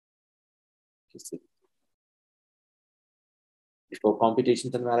 Before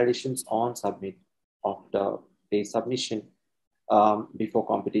computations and validations, on submit after page submission. Before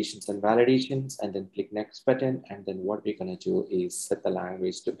computations and validations, and then click next button. And then what we're going to do is set the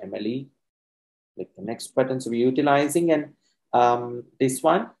language to MLE. Click the next button. So we're utilizing this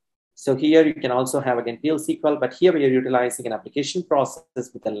one. So here you can also have again PL SQL, but here we are utilizing an application process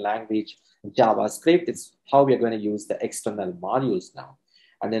with the language JavaScript. It's how we are going to use the external modules now.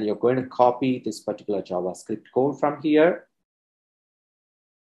 And then you're going to copy this particular JavaScript code from here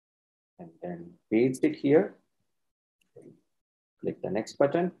and then paste it here. Click the next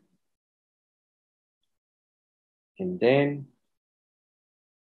button. And then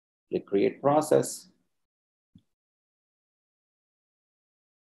click create process.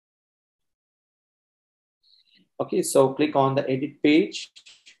 Okay, so click on the edit page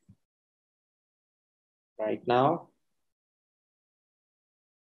right now.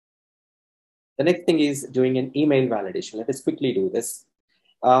 The next thing is doing an email validation. Let us quickly do this.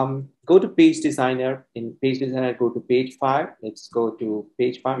 Go to page designer. In page designer, go to page 5. Let's go to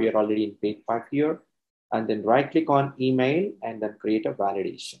page 5. We are already in page 5 here. And then right click on email and then create a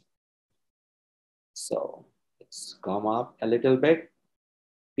validation. So let's come up a little bit.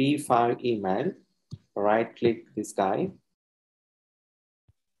 P5 email, right click this guy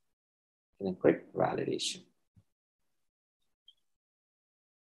and then click validation.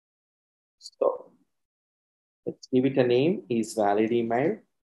 So let's give it a name, is valid email.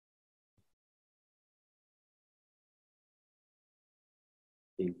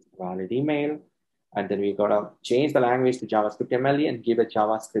 Is valid email. And then we gotta change the language to JavaScript MLE and give a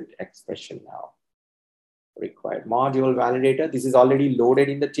JavaScript expression now. Required module validator. This is already loaded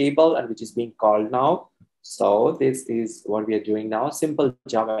in the table and which is being called now. So this is what we are doing now. Simple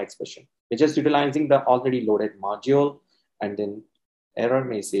Java expression. We're just utilizing the already loaded module and then error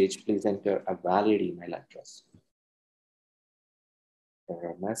message, please enter a valid email address.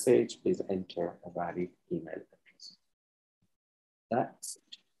 Error message, please enter a valid email address. That's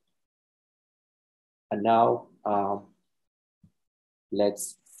it. And now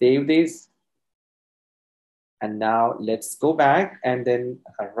let's save this. And now let's go back and then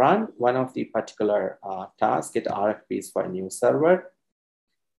run one of the particular tasks, get RFPs for a new server.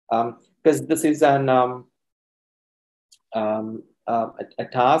 Because this is an a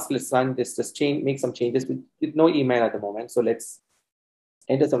task. Let's run this, just make some changes with no email at the moment. So let's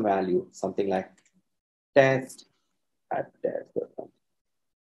enter some value, something like test at test or something,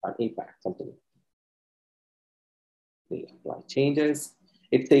 or impact, something. We apply changes.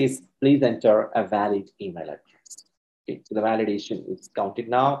 It says, please enter a valid email address. Okay, so the validation is counted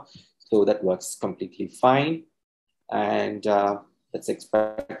now. So that works completely fine. And that's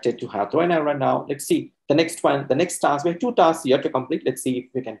expected to have throw an error now. Let's see the next one, the next task. We have 2 tasks here to complete. Let's see if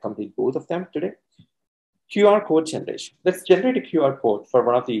we can complete both of them today. QR code generation. Let's generate a QR code for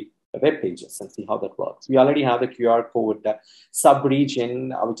one of the web pages and see how that works. We already have the QR code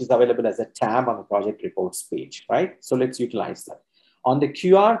sub-region, which is available as a tab on the project reports page, right? So let's utilize that. On the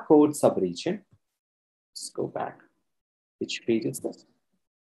QR code sub-region, let's go back. Which page is this?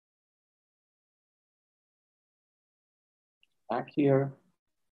 Back here,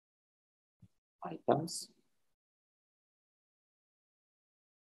 items.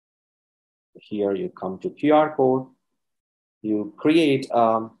 Here you come to QR code. You create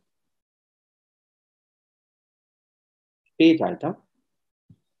page item.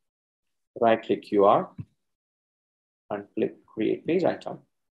 Right click QR and click create page item.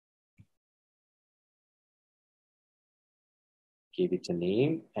 Give it a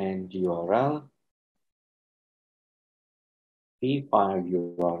name and URL.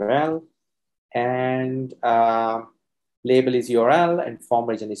 P5 URL. And label is URL and form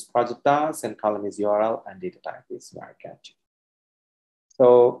region is project task and column is URL and data type is varchar.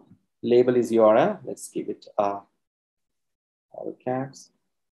 So label is URL. Let's give it all caps.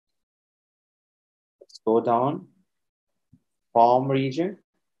 Let's go down. Form region.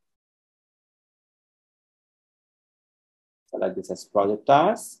 Select this as project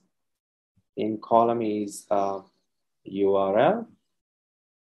task. In column is URL.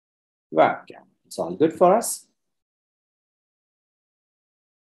 Varchar. It's all good for us.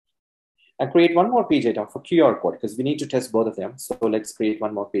 And create one more page item for QR code because we need to test both of them. So let's create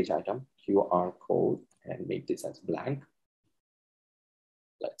one more page item, QR code, and make this as blank.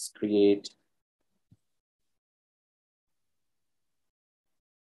 Let's create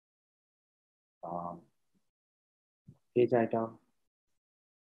page item.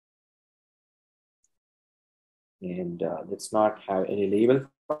 And let's not have any label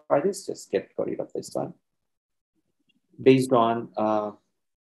for this, just get rid of this one. Based on,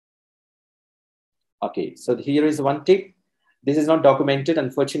 okay, so here is one tip. This is not documented.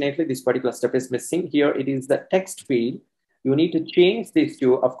 Unfortunately, this particular step is missing. Here it is the text field. You need to change this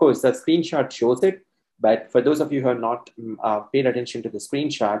to, of course, the screenshot shows it. But for those of you who have not paid attention to the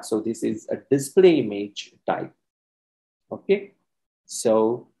screenshot, so this is a display image type. Okay,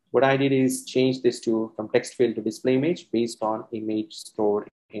 so what I did is change this to from text field to display image based on image stored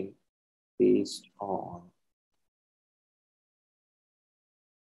in based on.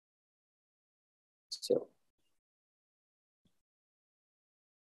 So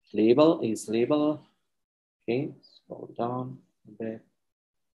label is label. Okay, scroll down a bit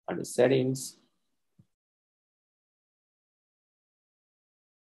under settings.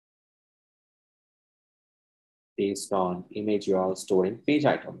 Based on image URL stored in page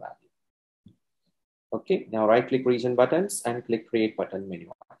item value. Okay, now right click region buttons and click create button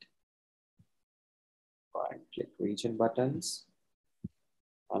menu item. Right click region buttons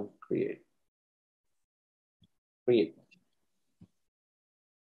and create. We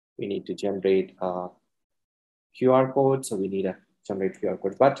need to generate a QR code. So we need a generate QR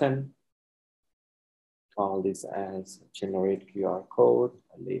code button. Call this as generate QR code.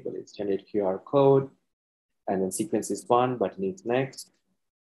 And label is generate QR code. And then sequence is 1, button is next.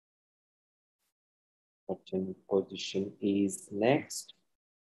 Button position is next.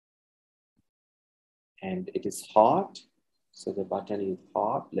 And it is hot. So the button is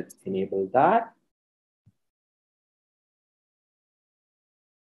hot. Let's enable that.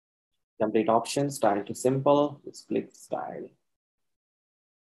 Template options, style to simple. Let's click style.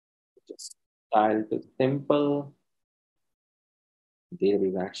 Just style to simple.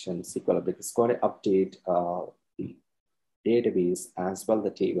 Database action, SQL update. It's going to update the database as well, the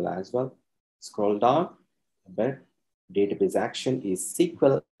table as well. Scroll down a bit. Database action is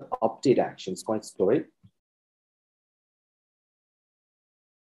SQL update action. It's going to explore it.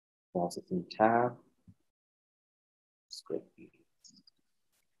 Processing tab. Script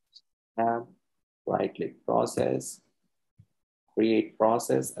tab. Right click process. Create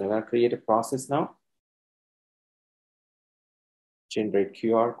process. And I'm going to create a process now. Generate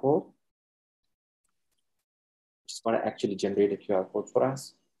QR code. It's going to actually generate a QR code for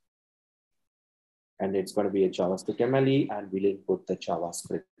us. And it's going to be a JavaScript MLE, and we'll input the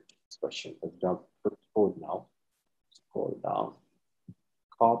JavaScript expression. Let's put code now. Scroll down,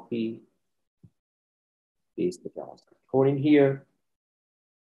 copy, paste the JavaScript code in here.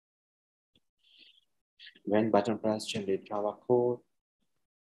 When button press, generate Java code.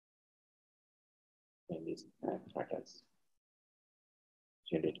 And this as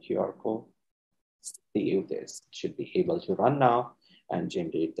generate QR code. Save this. It should be able to run now and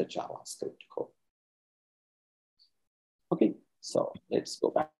generate the JavaScript code. Okay, so let's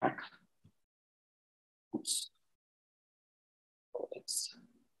go back. Oops. So let's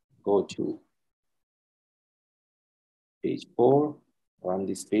go to page 4. Run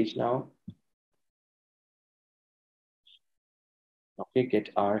this page now. Okay,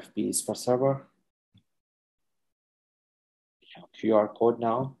 get RFPs for server. We have QR code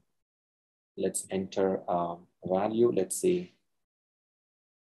now. Let's enter a value. Let's say,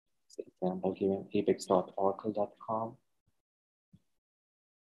 for example, given apex.oracle.com.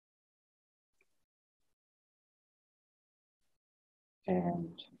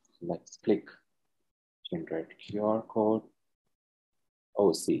 And let's click generate QR code.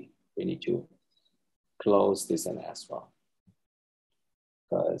 Oh, see, we need to close this one as well,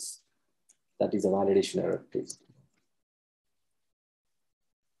 because that is a validation error, please.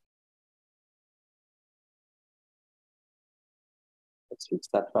 Let's fix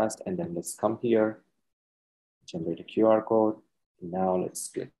that first, and then let's come here, generate a QR code. Now let's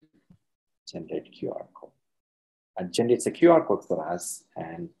click generate QR code. And generates a QR code for us,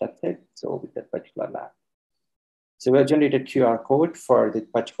 and that's it. So with that particular lab. So we've generated QR code for the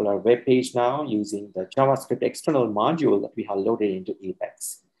particular web page now using the JavaScript external module that we have loaded into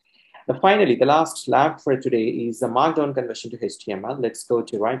Apex. Now, finally, the last lab for today is the Markdown conversion to HTML. Let's go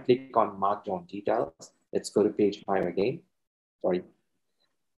to right click on Markdown details. Let's go to page 5 again. Sorry.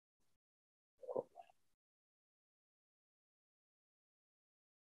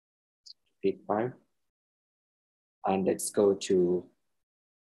 Page 5. And let's go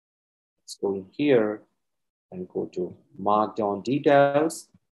in here and go to Markdown details.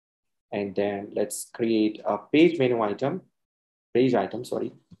 And then let's create a page item,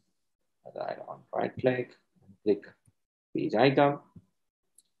 sorry. Right click, click page item,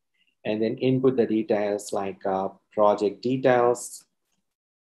 and then input the details like project details.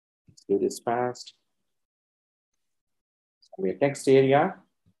 Let's do this fast. So text area,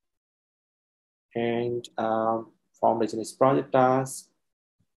 and form region is project task.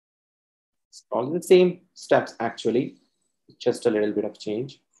 It's all the same steps actually, just a little bit of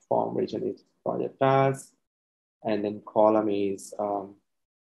change. Form region is project task, and then column is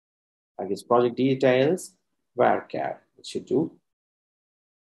I guess project details, varchar. It should do.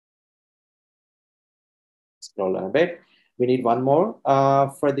 Scroll down a bit. We need one more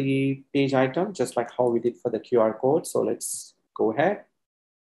for the page item, just like how we did for the QR code. So let's go ahead,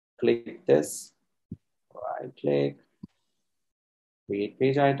 click this, right click, create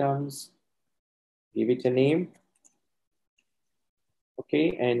page items, give it a name.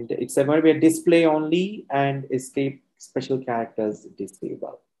 Okay, and it's going to be a display only and escape special characters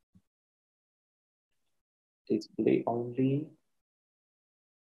disable. Display only.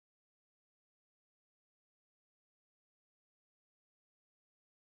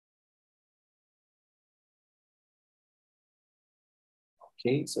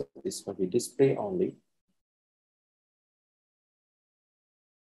 Okay, so this will be display only.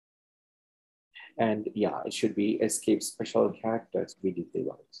 And yeah, it should be escape special characters be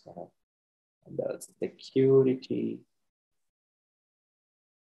disabled. So, and the security,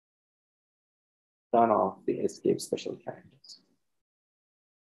 turn off the escape special characters.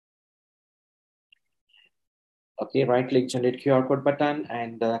 Okay, right click generate QR code button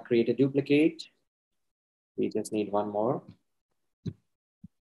and create a duplicate. We just need one more.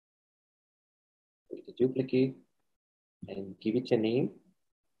 Create a duplicate and give it a name.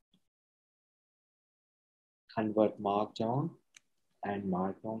 Convert markdown and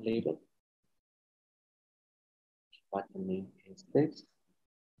markdown label. Button name is this.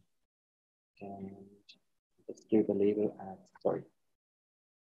 And let's give the label as, sorry,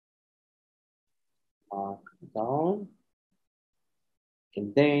 markdown.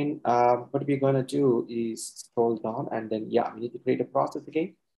 And then what we're going to do is scroll down, and then, yeah, we need to create a process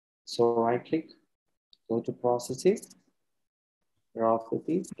again. So right click, go to processes,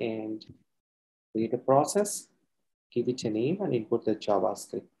 and create a process, give it a name, and input the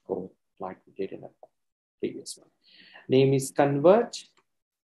JavaScript code like we did in the previous one. Name is convert.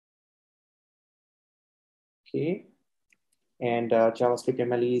 Okay. And JavaScript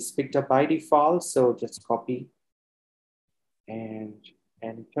ML is picked up by default. So just copy and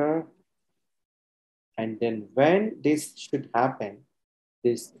enter. And then when this should happen,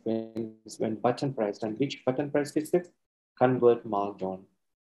 this when button pressed, and which button pressed is this? Convert markdown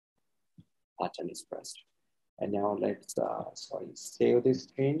button is pressed. And now let's save these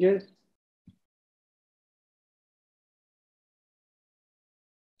changes.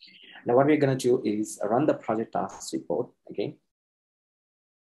 Now what we're going to do is run the project task report again.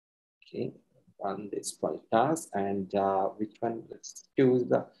 Okay, run this project task, and which one? Let's choose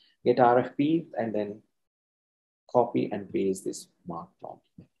the get RFP, and then copy and paste this markdown.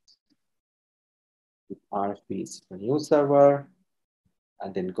 RFPs for new server,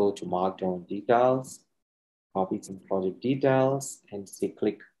 and then go to markdown details, copy some project details, and say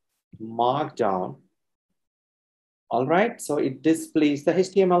click markdown. All right, so it displays the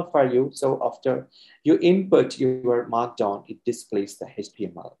HTML for you. So after you input your markdown, it displays the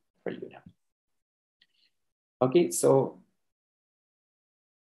HTML for you now. Okay, so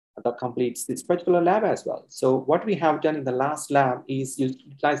that completes this particular lab as well. So what we have done in the last lab is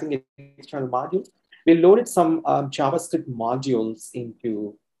utilizing the external module. We loaded some JavaScript modules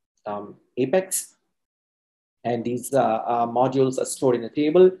into Apex, and these modules are stored in a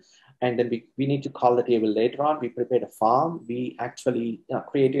table. And then we need to call the table later on. We prepared a form. We actually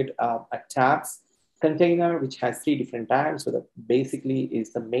created a tabs container, which has 3 different tabs. So that basically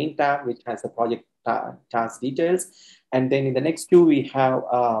is the main tab, which has the project task details. And then in the next 2, we have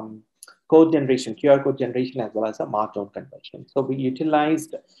code generation, QR code generation, as well as a markdown conversion. So we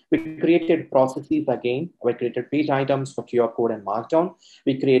created processes again. We created page items for QR code and markdown.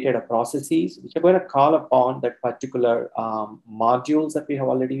 We created a processes, which are going to call upon that particular modules that we have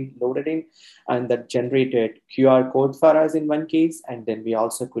already loaded in, and that generated QR code for us in one case. And then we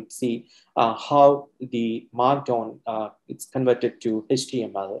also could see how the markdown it's converted to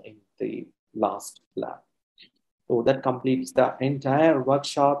HTML in the last lab. So that completes the entire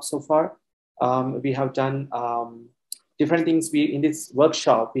workshop so far. We have done different things. In this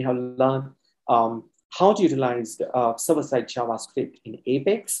workshop, we have learned how to utilize the server-side JavaScript in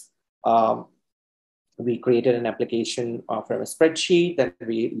Apex. We created an application from a spreadsheet. That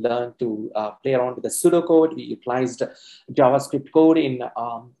we learned to play around with the pseudocode. We utilized JavaScript code in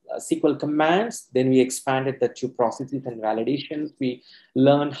SQL commands. Then we expanded that to processes and validations. We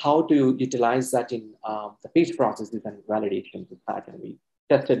learned how to utilize that in the page processes and validations with that, and we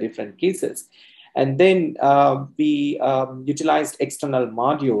tested different cases. And then we utilized external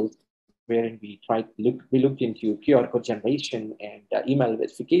modules, wherein we looked into QR code generation and email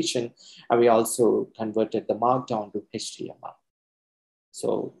verification, and we also converted the markdown to HTML.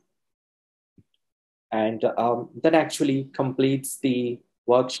 So, and that actually completes the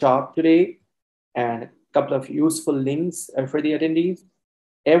workshop today, and a couple of useful links for the attendees.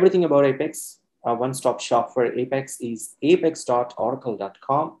 Everything about Apex, one-stop shop for Apex is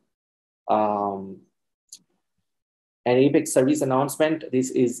apex.oracle.com. An Apex service announcement. This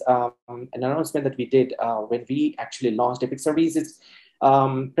is an announcement that we did when we actually launched Apex service. It's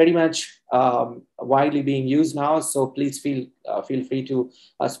pretty much widely being used now. So please feel free to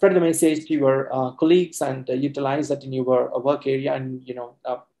spread the message to your colleagues and utilize that in your work area, and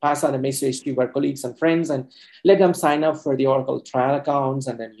pass on the message to your colleagues and friends, and let them sign up for the Oracle trial accounts,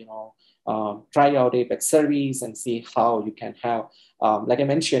 and then try out Apex service and see how you can have, like I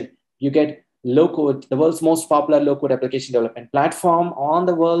mentioned, you get low-code, the world's most popular low-code application development platform on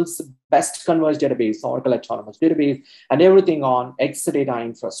the world's best converged database, Oracle Autonomous Database, and everything on Exadata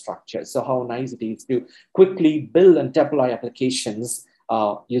infrastructure. So how nice it is to quickly build and deploy applications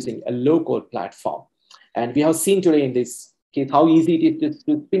using a low-code platform. And we have seen today in this case how easy it is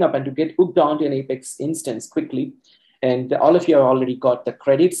to spin up and to get hooked onto an Apex instance quickly. And all of you have already got the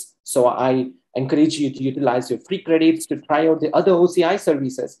credits. So I encourage you to utilize your free credits to try out the other OCI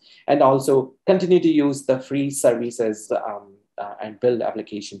services, and also continue to use the free services and build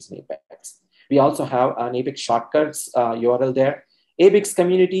applications in Apex. We also have an Apex shortcuts URL there. Apex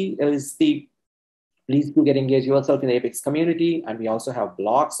community is please do get engaged yourself in the Apex community. And we also have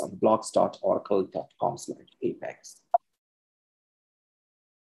blogs on blogs.oracle.com/Apex.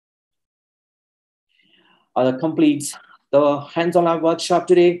 That completes the hands-on lab workshop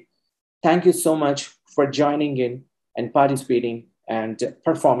today. Thank you so much for joining in and participating and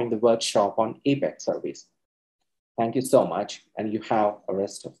performing the workshop on Apex service. Thank you so much, and you have a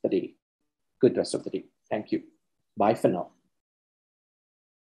rest of the day. Good rest of the day. Thank you. Bye for now.